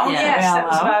 Oh, yes. That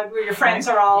was about where your friends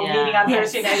are all meeting on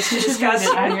Thursday nights to discuss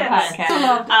it on your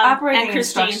podcast. Operating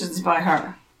Instructions by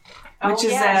her. Which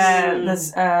is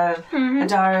a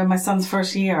daughter of my son's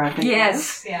first year, I think.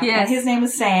 Yes. And his name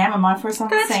is Sam, and my first son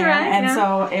was Sam. Right, and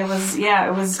so it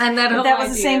was. And that was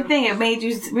the same thing. It made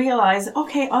you realize,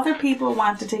 okay, other people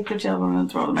want to take their children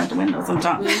and throw them out the window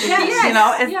sometimes.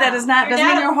 That is not doesn't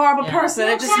mean you're a horrible person.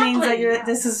 It just means that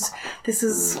this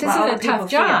is a tough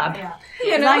job.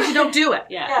 As long as you don't do it.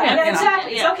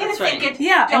 Exactly. It's okay to think it.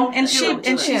 Yeah, and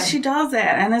she does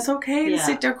that, and it's okay to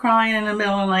sit there crying in the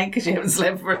middle of the night because you haven't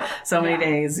slept for so many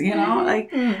days.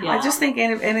 I just think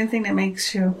anything that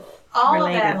makes you. All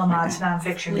of Anne Lamott's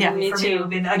nonfiction for me have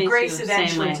been Grace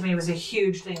eventually to me was a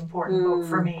hugely important book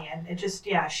for me, and it just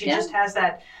she just has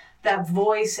that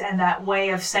voice and that way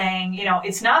of saying,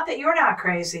 it's not that you're not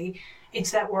crazy.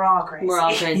 It's that we're all crazy. We're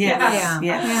all crazy.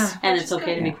 Yes. And it's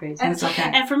okay to be crazy. And it's okay.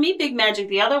 And for me, Big Magic,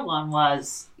 the other one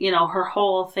was, her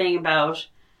whole thing about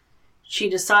she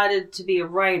decided to be a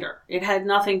writer. It had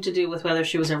nothing to do with whether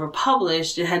she was ever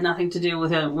published. It had nothing to do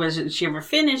with whether she ever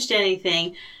finished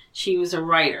anything. She was a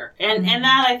writer. And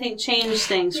that, I think, changed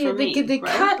things for me. The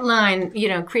cut line,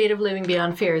 Creative Living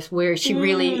Beyond Fear is where she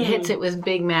really hits it with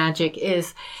Big Magic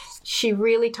is... She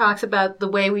really talks about the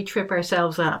way we trip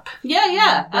ourselves up.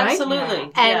 Yeah, right?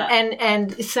 Absolutely.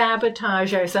 And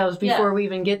sabotage ourselves before we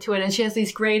even get to it. And she has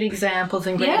these great examples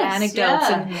and great anecdotes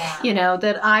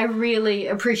that I really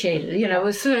appreciated. It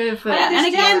was sort of... and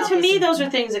again, to me, those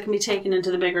are things that can be taken into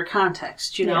the bigger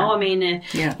context, I mean,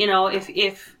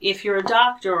 if you're a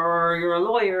doctor or you're a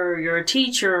lawyer or you're a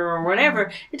teacher or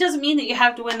whatever, it doesn't mean that you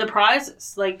have to win the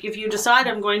prizes. Like, if you decide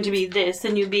I'm going to be this,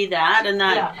 then you be that, and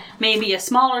that may be a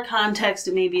smaller context,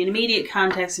 it may be an immediate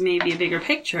context, it may be a bigger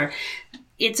picture.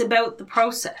 It's about the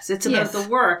process. It's about the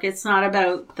work. It's not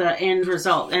about the end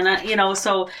result. And,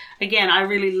 so, again, I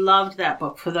really loved that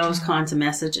book for those kinds of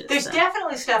messages. There's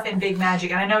definitely stuff in Big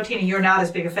Magic, and I know, Tina, you're not as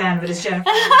big a fan of it as Jennifer.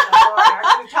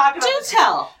 We've talked about Do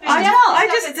tell.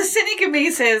 The cynic of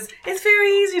me says, it's very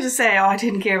easy to say, I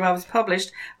didn't care if I was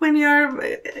published, when your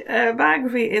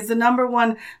biography is the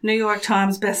 #1 New York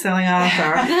Times bestselling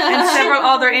author and several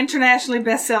other internationally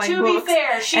bestselling books. To be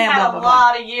fair, she had a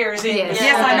lot of years in this.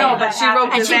 Yes, I know, but she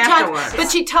wrote this afterwards. But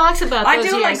she talks about those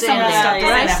years. I do like some of the stuff.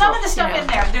 There's some of the stuff in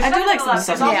there. I do like some of the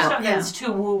stuff. There's also stuff that's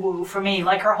too woo-woo for me.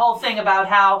 Like her whole thing about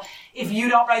how if you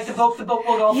don't write the book will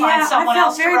go find someone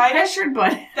else to write it. I felt very pressured by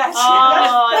it.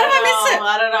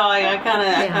 I don't know. I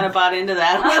kind of bought into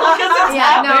that.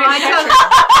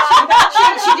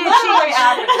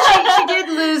 She did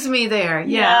lose me there.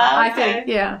 I think.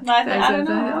 I don't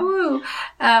know.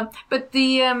 But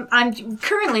I'm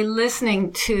currently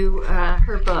listening to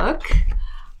her book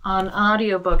on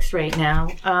audiobooks right now.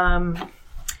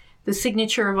 The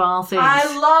Signature of All Things. I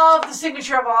love The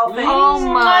Signature of All Things. Oh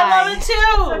my! I love it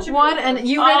too. What? And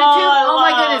you read it too? Oh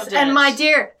my goodness! It. And my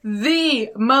dear, the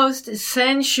most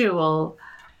sensual,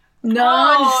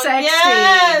 non-sexy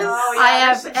I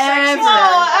have ever.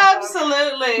 Oh,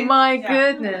 absolutely. My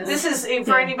goodness! This is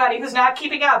for anybody who's not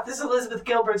keeping up. This is Elizabeth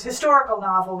Gilbert's historical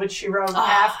novel, which she wrote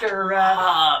after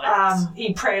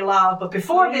Eat, Pray, Love, but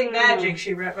before Big Magic,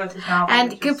 she wrote this novel.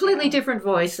 And completely different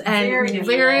voice, and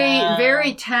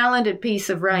very talented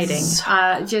piece of writing.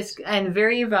 And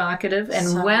very evocative,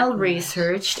 and well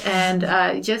researched,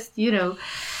 and just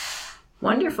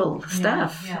wonderful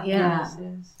stuff. Yeah.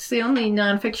 It's the only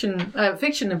nonfiction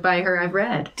fiction by her I've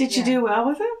read. Did you do well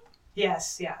with it?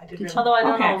 Yes, I did. Really Although I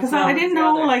don't know, because I didn't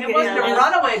know it wasn't a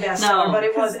runaway bestseller, but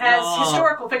it was as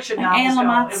historical fiction novels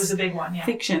go. It was a big one. Yeah.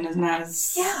 Fiction is not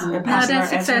as not as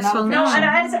successful. No, and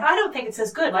I don't think it's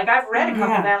as good. Like I've read a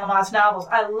couple of Anne Lamott's novels.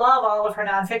 I love all of her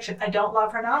nonfiction. I don't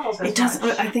love her novels as it does.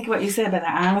 much. I think what you said about the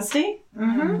honesty.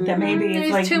 Mm-hmm. That maybe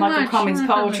it's like too Michael much. Cummings'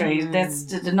 poetry. That's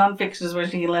the nonfiction is where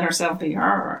she can let herself be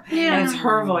her, and it's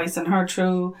her voice and her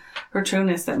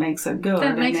trueness that makes it good.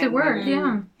 That makes it work.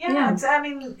 Yeah.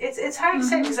 It's hard to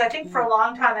say because I think for a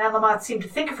long time Anne Lamott seemed to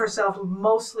think of herself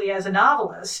mostly as a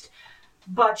novelist,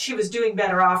 but she was doing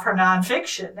better off her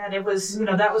nonfiction, and it was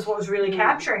that was what was really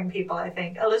capturing people. I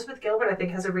think Elizabeth Gilbert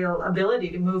has a real ability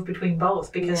to move between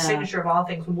both because Signature of All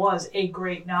Things was a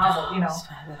great novel. It's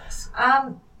fabulous.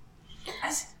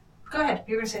 Go ahead.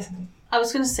 You were going to say something. I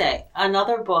was going to say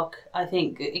another book. I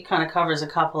think it kind of covers a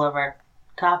couple of our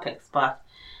topics,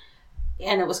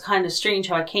 and it was kind of strange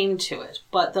how I came to it.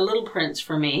 But The Little Prince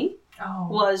for me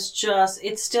was just,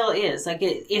 it still is. Like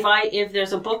if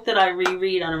there's a book that I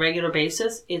reread on a regular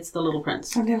basis, it's The Little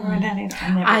Prince. I've never read any.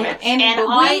 I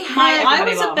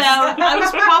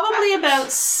was probably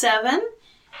about 7,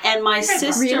 and my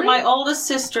sister, my oldest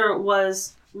sister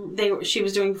was. She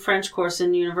was doing a French course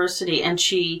in university, and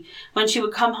when she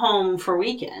would come home for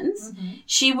weekends,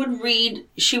 she was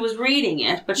reading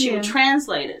it, but she would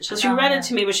translate it. So she read it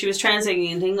to me, but she was translating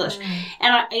it into English.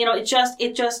 And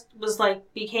it just was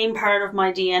like, became part of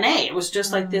my DNA. It was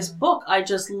just like this book. I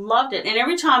just loved it. And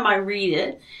every time I read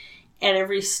it, at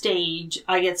every stage,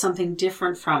 I get something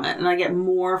different from it, and I get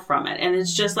more from it. And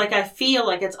it's just like, I feel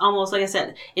like it's almost, like I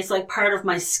said, it's like part of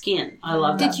my skin. I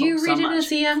love that book so much. Did you read it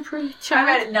as a young child? I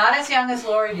read it not as young as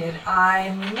Lori did.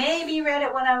 I maybe read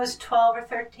it when I was 12 or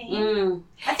 13.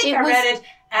 I think I read it,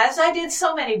 as I did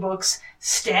so many books,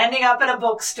 standing up at a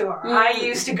bookstore. I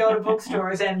used to go to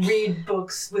bookstores and read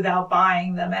books without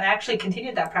buying them, and actually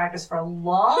continued that practice for a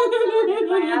long time in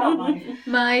my adult life.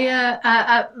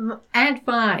 My Aunt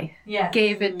Vi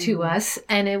gave it to us,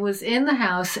 and it was in the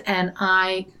house, and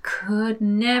I could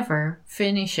never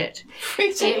finish it.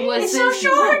 It's so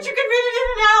short, you could read it in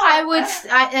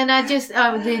an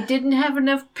hour. They didn't have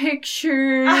enough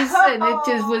pictures, and it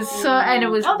just was and it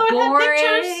was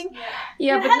boring.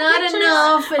 Yeah, but not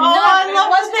enough. And I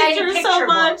love pictures so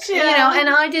much. Yeah. And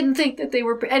I didn't think that they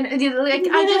were, and I just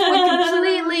was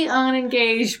completely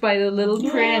unengaged by The Little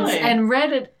Prince, and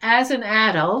read it as an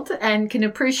adult and can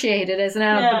appreciate it as an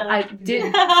adult. But I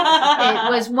didn't.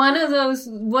 It was one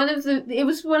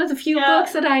of the few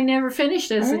books that I never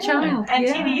finished as a child. And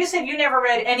Tina, you said you never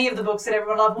read any of the books that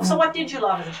everyone loved. So what did you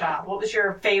love as a child? What was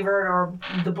your favorite, or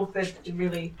the book that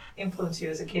really influenced you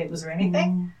as a kid? Was there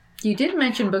anything? You did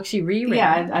mention books you reread.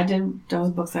 Yeah, I did those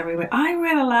books I reread. I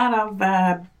read a lot of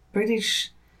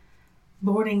British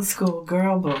boarding school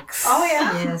girl books. Oh,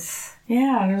 yeah? Yes.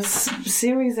 Yeah, there was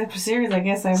series after series, I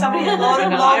guess. Somebody had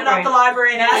loaded up the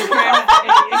library in Aspen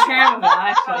Cove,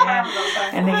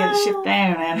 actually, and they get shipped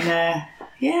down. And,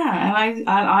 and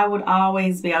I would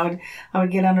always be, I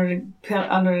would get under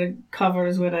the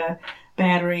covers with a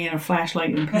battery and a flashlight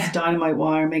and a piece of dynamite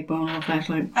wire, make my own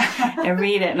flashlight, and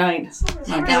read at night. Makes me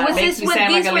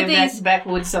sound like I live in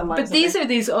backwoods somewhere. But these are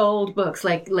these old books,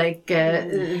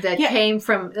 that came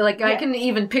from, I can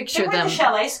even picture them. They were the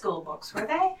chalet school books, were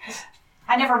they?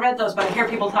 I never read those, but I hear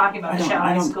people talking about the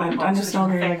chalet school books. I just know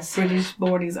they're like British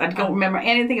boardings. I don't remember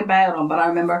anything about them, but I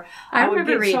remember I would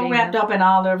get so wrapped up in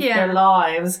all their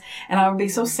lives, and I would be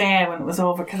so sad when it was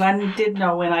over, because I did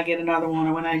know when I get another one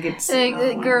or when I get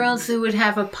girls who would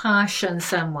have a posh on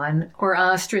someone or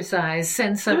ostracized,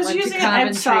 send someone to Coventry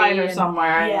outside or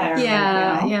somewhere.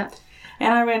 Yeah.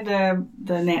 And I read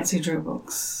the Nancy Drew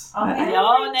books.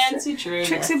 Nancy Drew.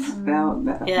 Trixie Bell.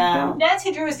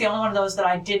 Nancy Drew is the only one of those that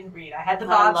I didn't read. I had the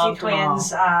Bobbsey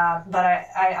twins, but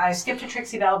I skipped to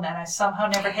Trixie Bell, and I somehow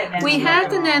never hit Nancy Drew. We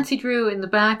had the Nancy Drew in the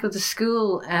back of the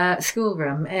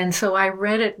schoolroom, and so I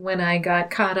read it when I got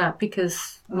caught up,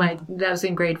 because that was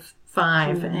in grade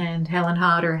 5, and Helen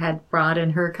Hodder had brought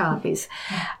in her copies.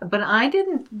 But I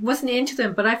wasn't into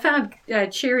them, but I found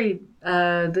Cherry,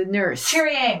 the nurse.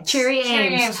 Cherry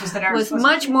Ames was the nurse. Was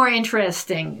much more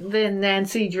interesting than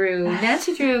Nancy Drew.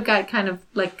 Nancy Drew got kind of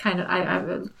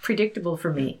predictable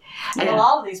for me. Well,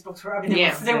 all of these books were,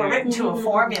 they were written to a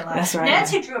formula. That's right.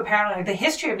 Nancy Drew, apparently, the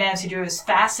history of Nancy Drew is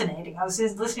fascinating. I was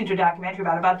listening to a documentary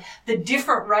about the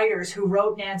different writers who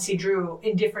wrote Nancy Drew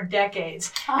in different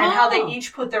decades and how they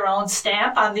each put their own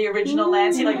stamp on the original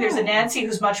Nancy. Like there's a Nancy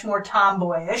who's much more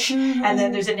tomboyish, and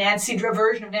then there's a Nancy Drew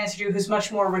version of Nancy Drew who's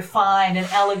much more refined and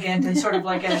elegant and sort of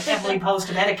like an Emily Post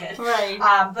of etiquette. Right.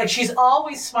 Like she's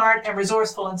always smart and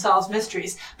resourceful and solves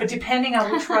mysteries, but depending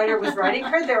on which writer was writing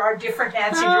her, there are different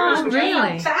Nancy Drews, which I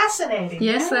find fascinating.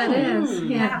 Yes, that is.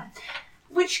 Yeah.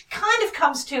 Which kind of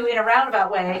comes to, in a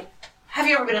roundabout way, have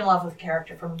you ever been in love with a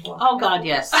character from a book? Oh God,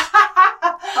 yes.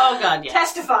 Oh God, yes.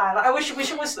 Testify. I wish it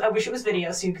was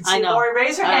video so you could see. I know. Lori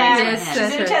raise her hand. Yes, She's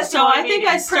in right. testimony. So I think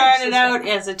I started out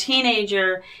as a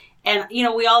teenager, and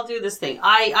we all do this thing.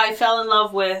 I fell in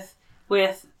love with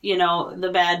the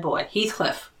bad boy,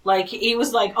 Heathcliff. Like, he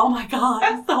was like, oh my God,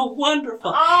 that's so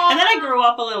wonderful. Oh. And then I grew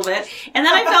up a little bit, and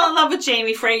then I fell in love with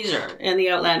Jamie Fraser in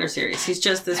the Outlander series. He's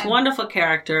just this wonderful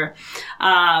character. But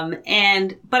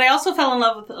I also fell in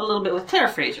love a little bit with Claire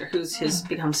Fraser, who's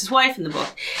becomes his wife in the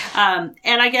book. And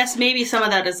I guess maybe some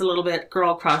of that is a little bit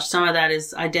girl crush. Some of that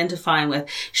is identifying with.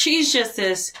 She's just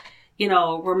this,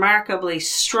 remarkably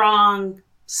strong,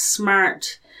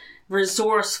 smart,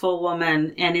 resourceful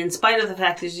woman. And in spite of the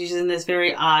fact that she's in this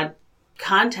very odd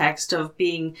context of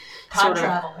being time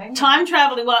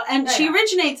traveling. Well, and she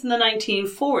originates in the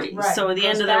 1940s, so at the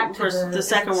end of the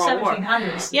Second World War.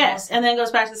 Yes, and then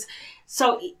goes back to this.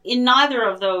 So in neither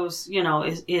of those,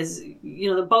 is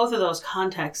both of those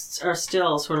contexts are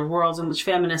still sort of worlds in which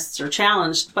feminists are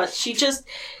challenged, but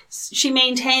she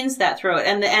maintains that throughout.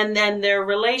 And then their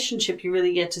relationship, you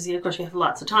really get to see, of course you have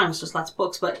lots of times, just lots of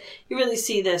books, but you really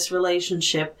see this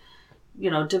relationship,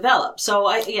 develop. So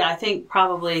I think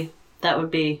probably that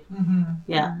would be,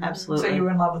 absolutely. So you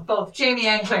were in love with both Jamie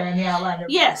and Claire in the Outlander.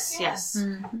 Yes.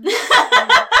 Mm-hmm.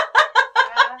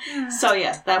 So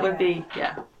that would be,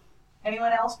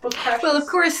 Anyone else book crushes? Well, of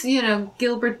course,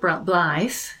 Gilbert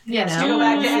Blythe. Yes, go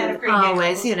back to Anne of Green Gables.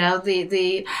 Always,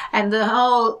 and the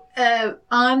whole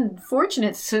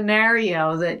unfortunate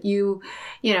scenario that you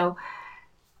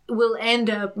will end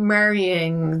up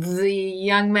marrying the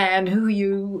young man who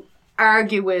you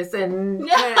argue with and don't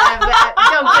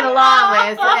get along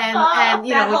with, and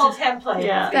that whole template.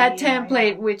 Yeah. That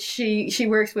template, which she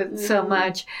works with so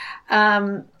much.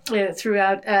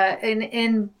 Throughout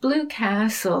in Blue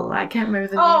Castle, I can't remember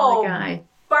the name of the guy.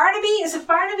 Barnaby? Is it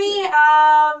Barnaby?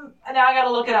 Now I got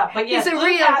to look it up. But yes,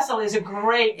 Blue Castle is a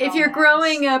great romance. If you're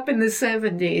growing up in the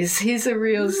 70s, he's a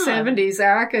real 70s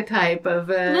archetype of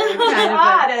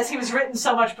odd, as he was written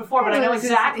so much before, but I know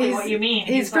exactly what you mean.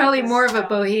 He's probably more of a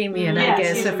bohemian, I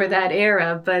guess, for that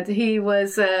era. But he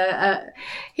was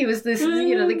this,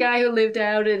 the guy who lived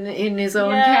out in his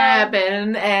own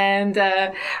cabin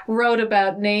and wrote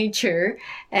about nature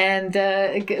and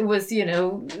was,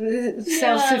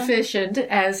 self-sufficient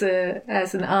as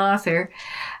an author.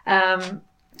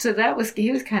 So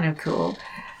he was kind of cool.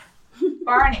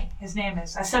 Barney, his name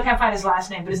is. I still can't find his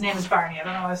last name, but his name is Barney. I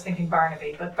don't know why I was thinking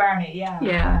Barnaby, but Barney,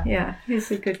 Yeah,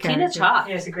 he's a good character. Tina Chaulk.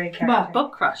 He is a great character.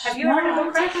 Book crush. Have you ever had a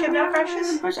book crush? Have no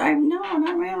crushes? No,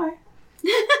 not really.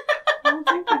 I don't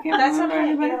think I can. That's okay.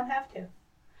 You don't have to.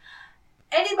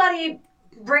 Anybody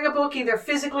bring a book either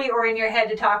physically or in your head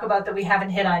to talk about that we haven't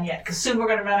hit on yet, because soon we're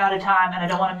going to run out of time and I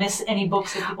don't want to miss any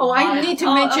books that people want. I need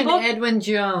to mention Edwin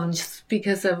Jones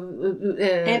because of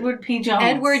Edward P.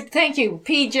 Jones. Thank you,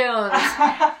 P. Jones.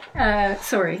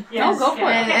 Sorry. Yes. Go for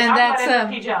it. And that's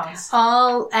Edward P. Jones.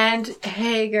 All and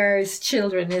Hagar's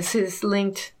Children is his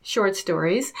linked short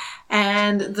stories,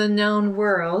 and The Known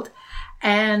World.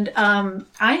 And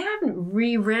I haven't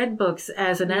reread books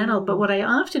as an adult, but what I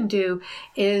often do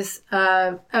is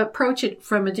approach it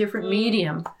from a different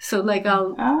medium. So, like,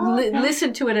 I'll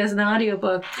listen to it as an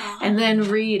audiobook and then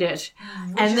read it.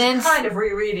 Which is kind of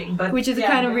rereading. Which is a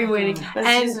kind of rereading. But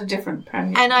it's a different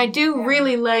premise. And I do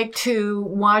really like to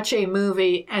watch a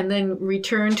movie and then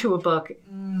return to a book.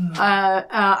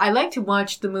 I like to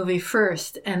watch the movie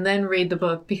first and then read the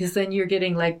book, because then you're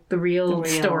getting like the real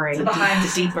story. The behind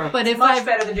the deeper. But it's much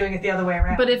better than doing it the other way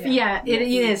around. But it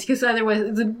is, because otherwise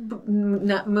the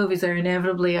movies are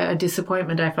inevitably a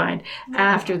disappointment, I find,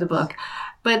 after the book.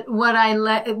 But what I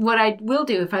will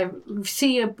do if I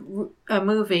see a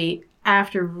movie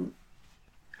after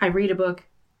I read a book,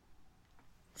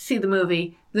 see the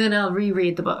movie, then I'll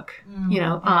reread the book,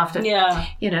 often. Yeah.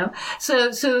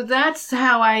 So that's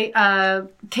how I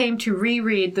came to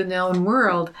reread The Known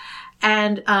World.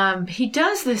 And he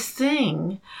does this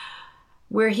thing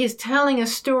where he's telling a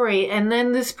story, and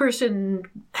then this person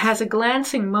has a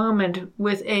glancing moment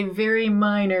with a very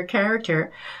minor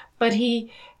character, but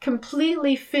he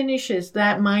completely finishes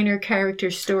that minor character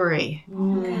story.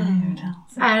 And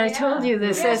I told you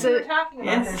this as a,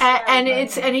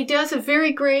 and he does it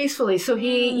very gracefully. So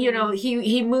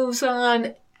he moves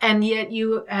on, and yet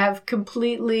you have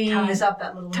completely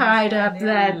tied up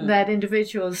that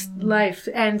individual's life,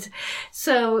 and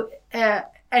so.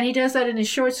 And he does that in his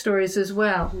short stories as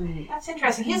well. That's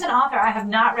interesting. He's an author I have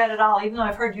not read at all, even though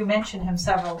I've heard you mention him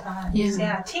several times.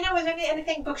 Yeah. Tina, was there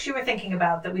anything books you were thinking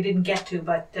about that we didn't get to,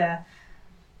 but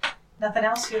nothing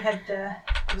else you had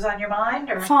was on your mind?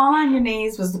 Or Fall on Your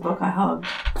Knees was the book I hugged.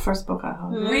 The first book I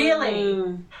hugged.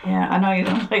 Really? Yeah, I know you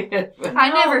don't like it. But I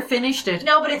never finished it.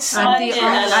 No, but it's so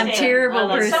I'm a terrible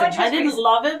person. I didn't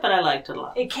love it, but I liked it a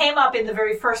lot. It came up in the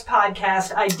very first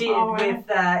podcast I did with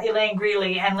Elaine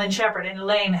Greeley and Lynn Shepherd, and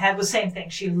Elaine had the same thing.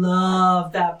 She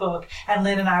loved that book, and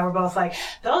Lynn and I were both like,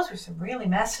 those were some really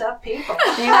messed up people.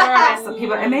 They were messed up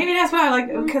people, and maybe that's why I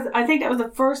like, because I think that was the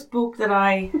first book that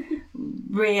I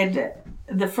read.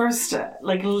 The first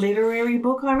literary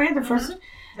book I read, the first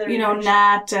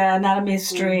not a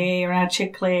mystery or not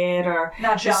chick lit or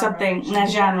not genre something, fiction. not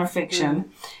genre fiction,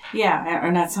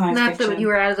 or not science fiction. Not that you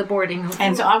were out of the boarding.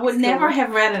 And so I would never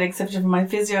have read it except for my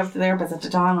physiotherapist at the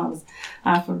time. I was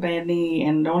after a bad knee,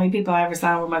 and the only people I ever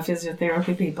saw were my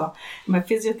physiotherapy people. My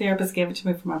physiotherapist gave it to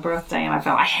me for my birthday, and I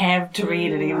felt I have to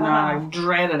read it, even though I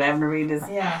dreaded having to read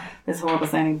this horrible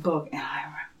sounding book. And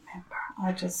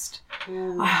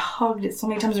I hugged it so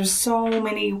many times. There's so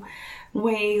many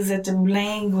ways that the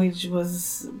language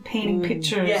was painting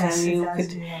pictures, and you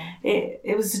could.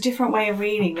 It was a different way of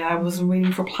reading. I wasn't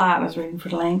reading for plot; I was reading for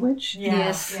the language.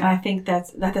 Yes, and I think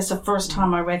that's the first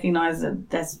time I recognized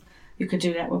that you could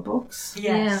do that with books.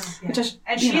 Yes.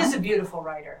 And she is a beautiful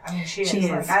writer. I mean, she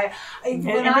is. Like,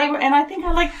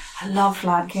 I love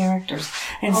flat characters.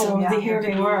 And here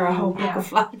they were, a whole book of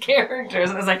flat characters.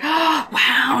 And I was like, oh,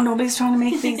 wow, nobody's trying to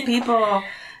make these people,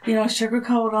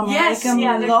 sugarcoat them, make them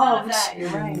loved. You're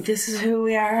right. This is who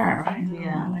we are.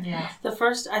 Right? The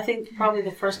first, I think probably the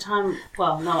first time,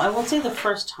 well, no, I won't say the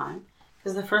first time,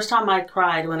 because the first time I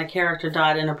cried when a character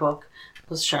died in a book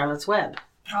was Charlotte's Web.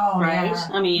 Oh, right? Yeah.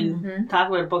 I mean, talk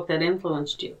about a book that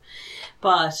influenced you.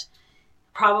 But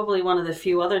probably one of the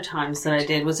few other times that I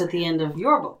did was at the end of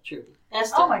your book, Judy.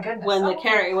 Esther. Oh my goodness.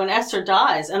 When Esther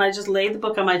dies, and I just laid the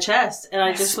book on my chest, and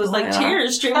I just was like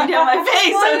tears streaming down my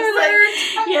face.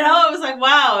 I was like,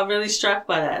 wow, I'm really struck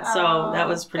by that. So that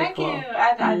was pretty cool.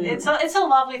 Thank you. It's a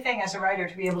lovely thing as a writer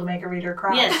to be able to make a reader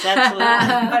cry. Yes, absolutely.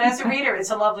 But as a reader,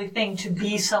 it's a lovely thing to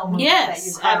be so moved that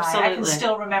you cry. Absolutely. I can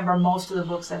still remember most of the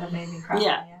books that have made me cry.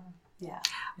 Yeah.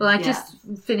 Well, I just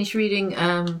finished reading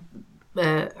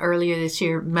earlier this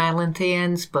year Madeleine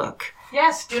Thien's book.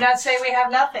 Yes, Do Not Say We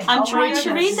Have Nothing. I'm trying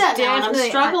to read that now, and I'm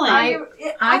struggling.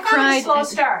 I cried. A slow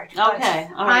start. Okay,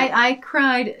 all right. I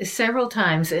cried several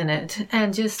times in it,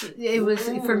 and it was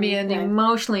for me an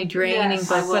emotionally draining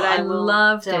book, but I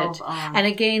loved it. And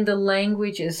again, the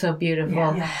language is so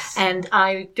beautiful. Yes. And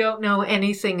I don't know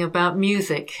anything about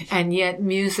music, and yet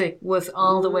music was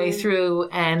all the way through,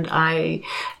 and I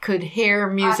could hear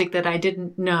music that I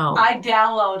didn't know. I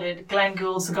downloaded Glenn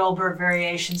Gould's The Goldberg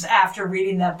Variations after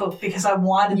reading that book because I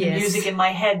wanted the music in my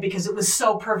head because it was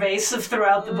so pervasive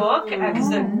throughout the book. Because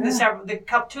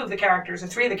two of the characters, or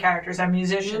three of the characters, are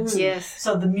musicians. Yes.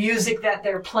 So the music that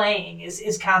they're playing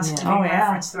is constantly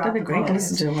referenced throughout the book. That'd be great to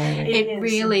listen to. It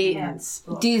really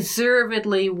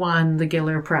deservedly won the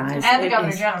Giller Prize. And the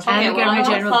Governor General's. And the Governor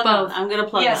General's both. I'm going to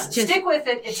plug Yes, stick with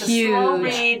it. It's a slow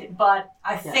read, but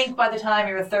I think by the time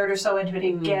you're a third or so into it,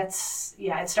 it gets,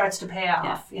 it starts to pay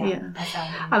off. I mean,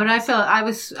 I felt I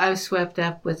was swept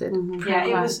up with it. Yeah,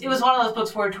 it was one of those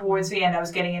books where towards the end I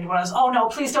was getting into one of those, oh no,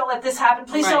 please don't let this happen.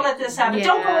 Please don't let this happen.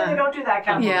 Don't go in there. Don't do that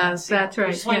kind of thing. Yeah, that's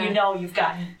right. Just when you know you've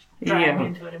gotten dragged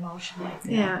into it emotionally.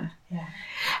 Yeah.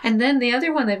 And then the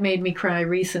other one that made me cry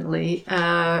recently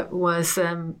was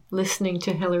listening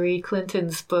to Hillary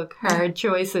Clinton's book, Hard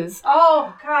Choices.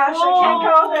 Oh, gosh, I can't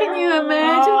go there. Can you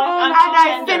imagine?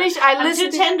 I'm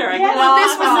too tender. I'm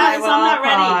not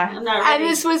ready. I'm not ready. And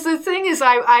this was the thing is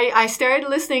I started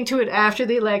listening to it after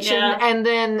the election, and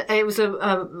then it was a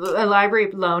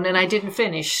library loan, and I didn't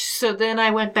finish. So then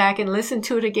I went back and listened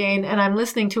to it again, and I'm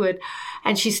listening to it,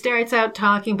 and she starts out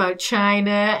talking about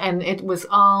China, and it was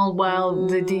all while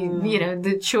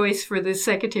the choice for the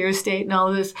Secretary of State and all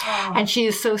of this. And she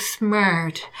is so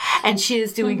smart, and she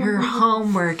is doing her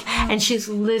homework, and she's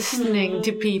listening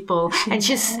to people, and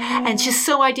she's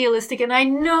so idealistic. And I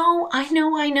know. We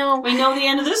know the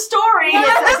end of the story. Yes,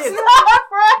 that's not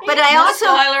right. But I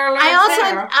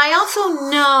also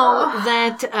know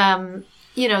that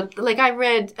like I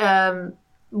read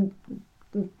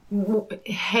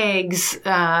Haig's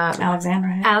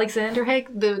Alexander Haig,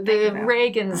 the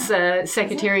Reagan's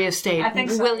Secretary of State. I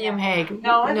think so, William Haig.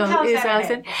 No, it's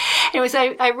Alexander. Anyways,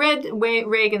 I read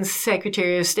Reagan's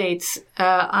Secretary of State's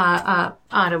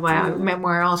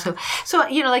memoir also. So,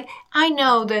 like, I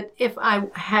know that if I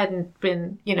hadn't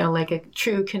been, like a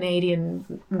true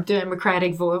Canadian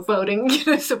Democratic voting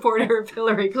supporter of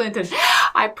Hillary Clinton,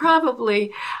 I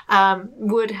probably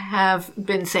would have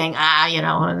been saying, and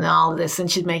all of this,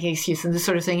 and she'd make excuses and this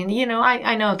sort of thing. And,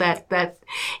 I know that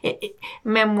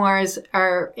memoirs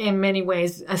are in many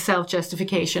ways a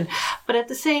self-justification. But at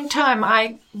the same time,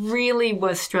 I really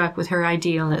was struck with her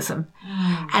idealism.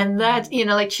 And that,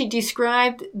 like she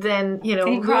described then, And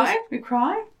you cried? You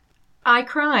cried? I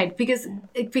cried because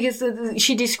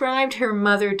she described her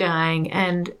mother dying,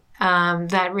 and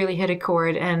that really hit a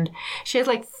chord. And she has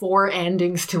like 4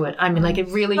 endings to it. I mean, like it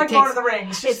really like takes. Lord of the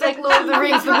Rings. It's like Lord of the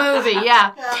Rings, the movie.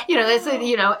 Yeah. That's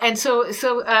and so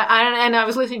I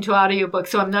was listening to audiobooks,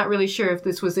 so I'm not really sure if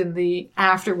this was in the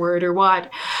afterword or what,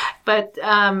 but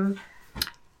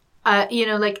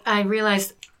like I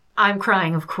realized. I'm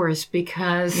crying, of course,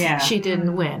 because she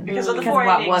didn't win. Because of the 4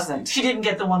 endings, she didn't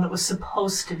get the one that was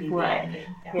supposed to be the ending.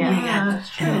 Yeah. That's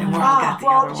true.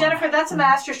 Well, Jennifer, that's a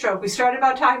masterstroke. We started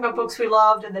about talking about books we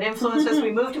loved and that influenced us.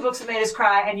 We moved to books that made us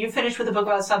cry, and you finished with a book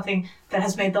about something that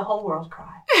has made the whole world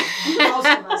cry. Most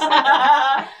of us.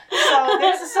 So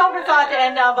there's a sober thought to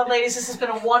end on. But ladies, this has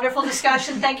been a wonderful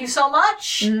discussion. Thank you so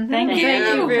much. Thank you.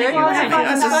 Thank you very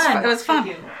much. It was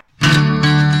fun.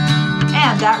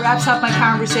 And that wraps up my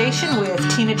conversation with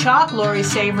Tina Chaulk, Lori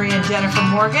Savory, and Jennifer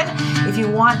Morgan. If you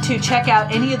want to check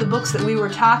out any of the books that we were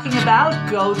talking about,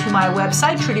 go to my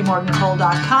website,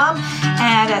 trudymorgancole.com,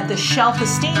 and at the Shelf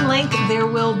Esteem link, there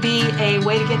will be a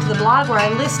way to get to the blog where I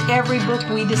list every book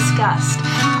we discussed.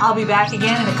 I'll be back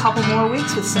again in a couple more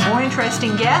weeks with some more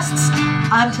interesting guests.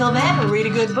 Until then, read a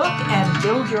good book and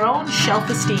build your own shelf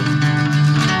esteem.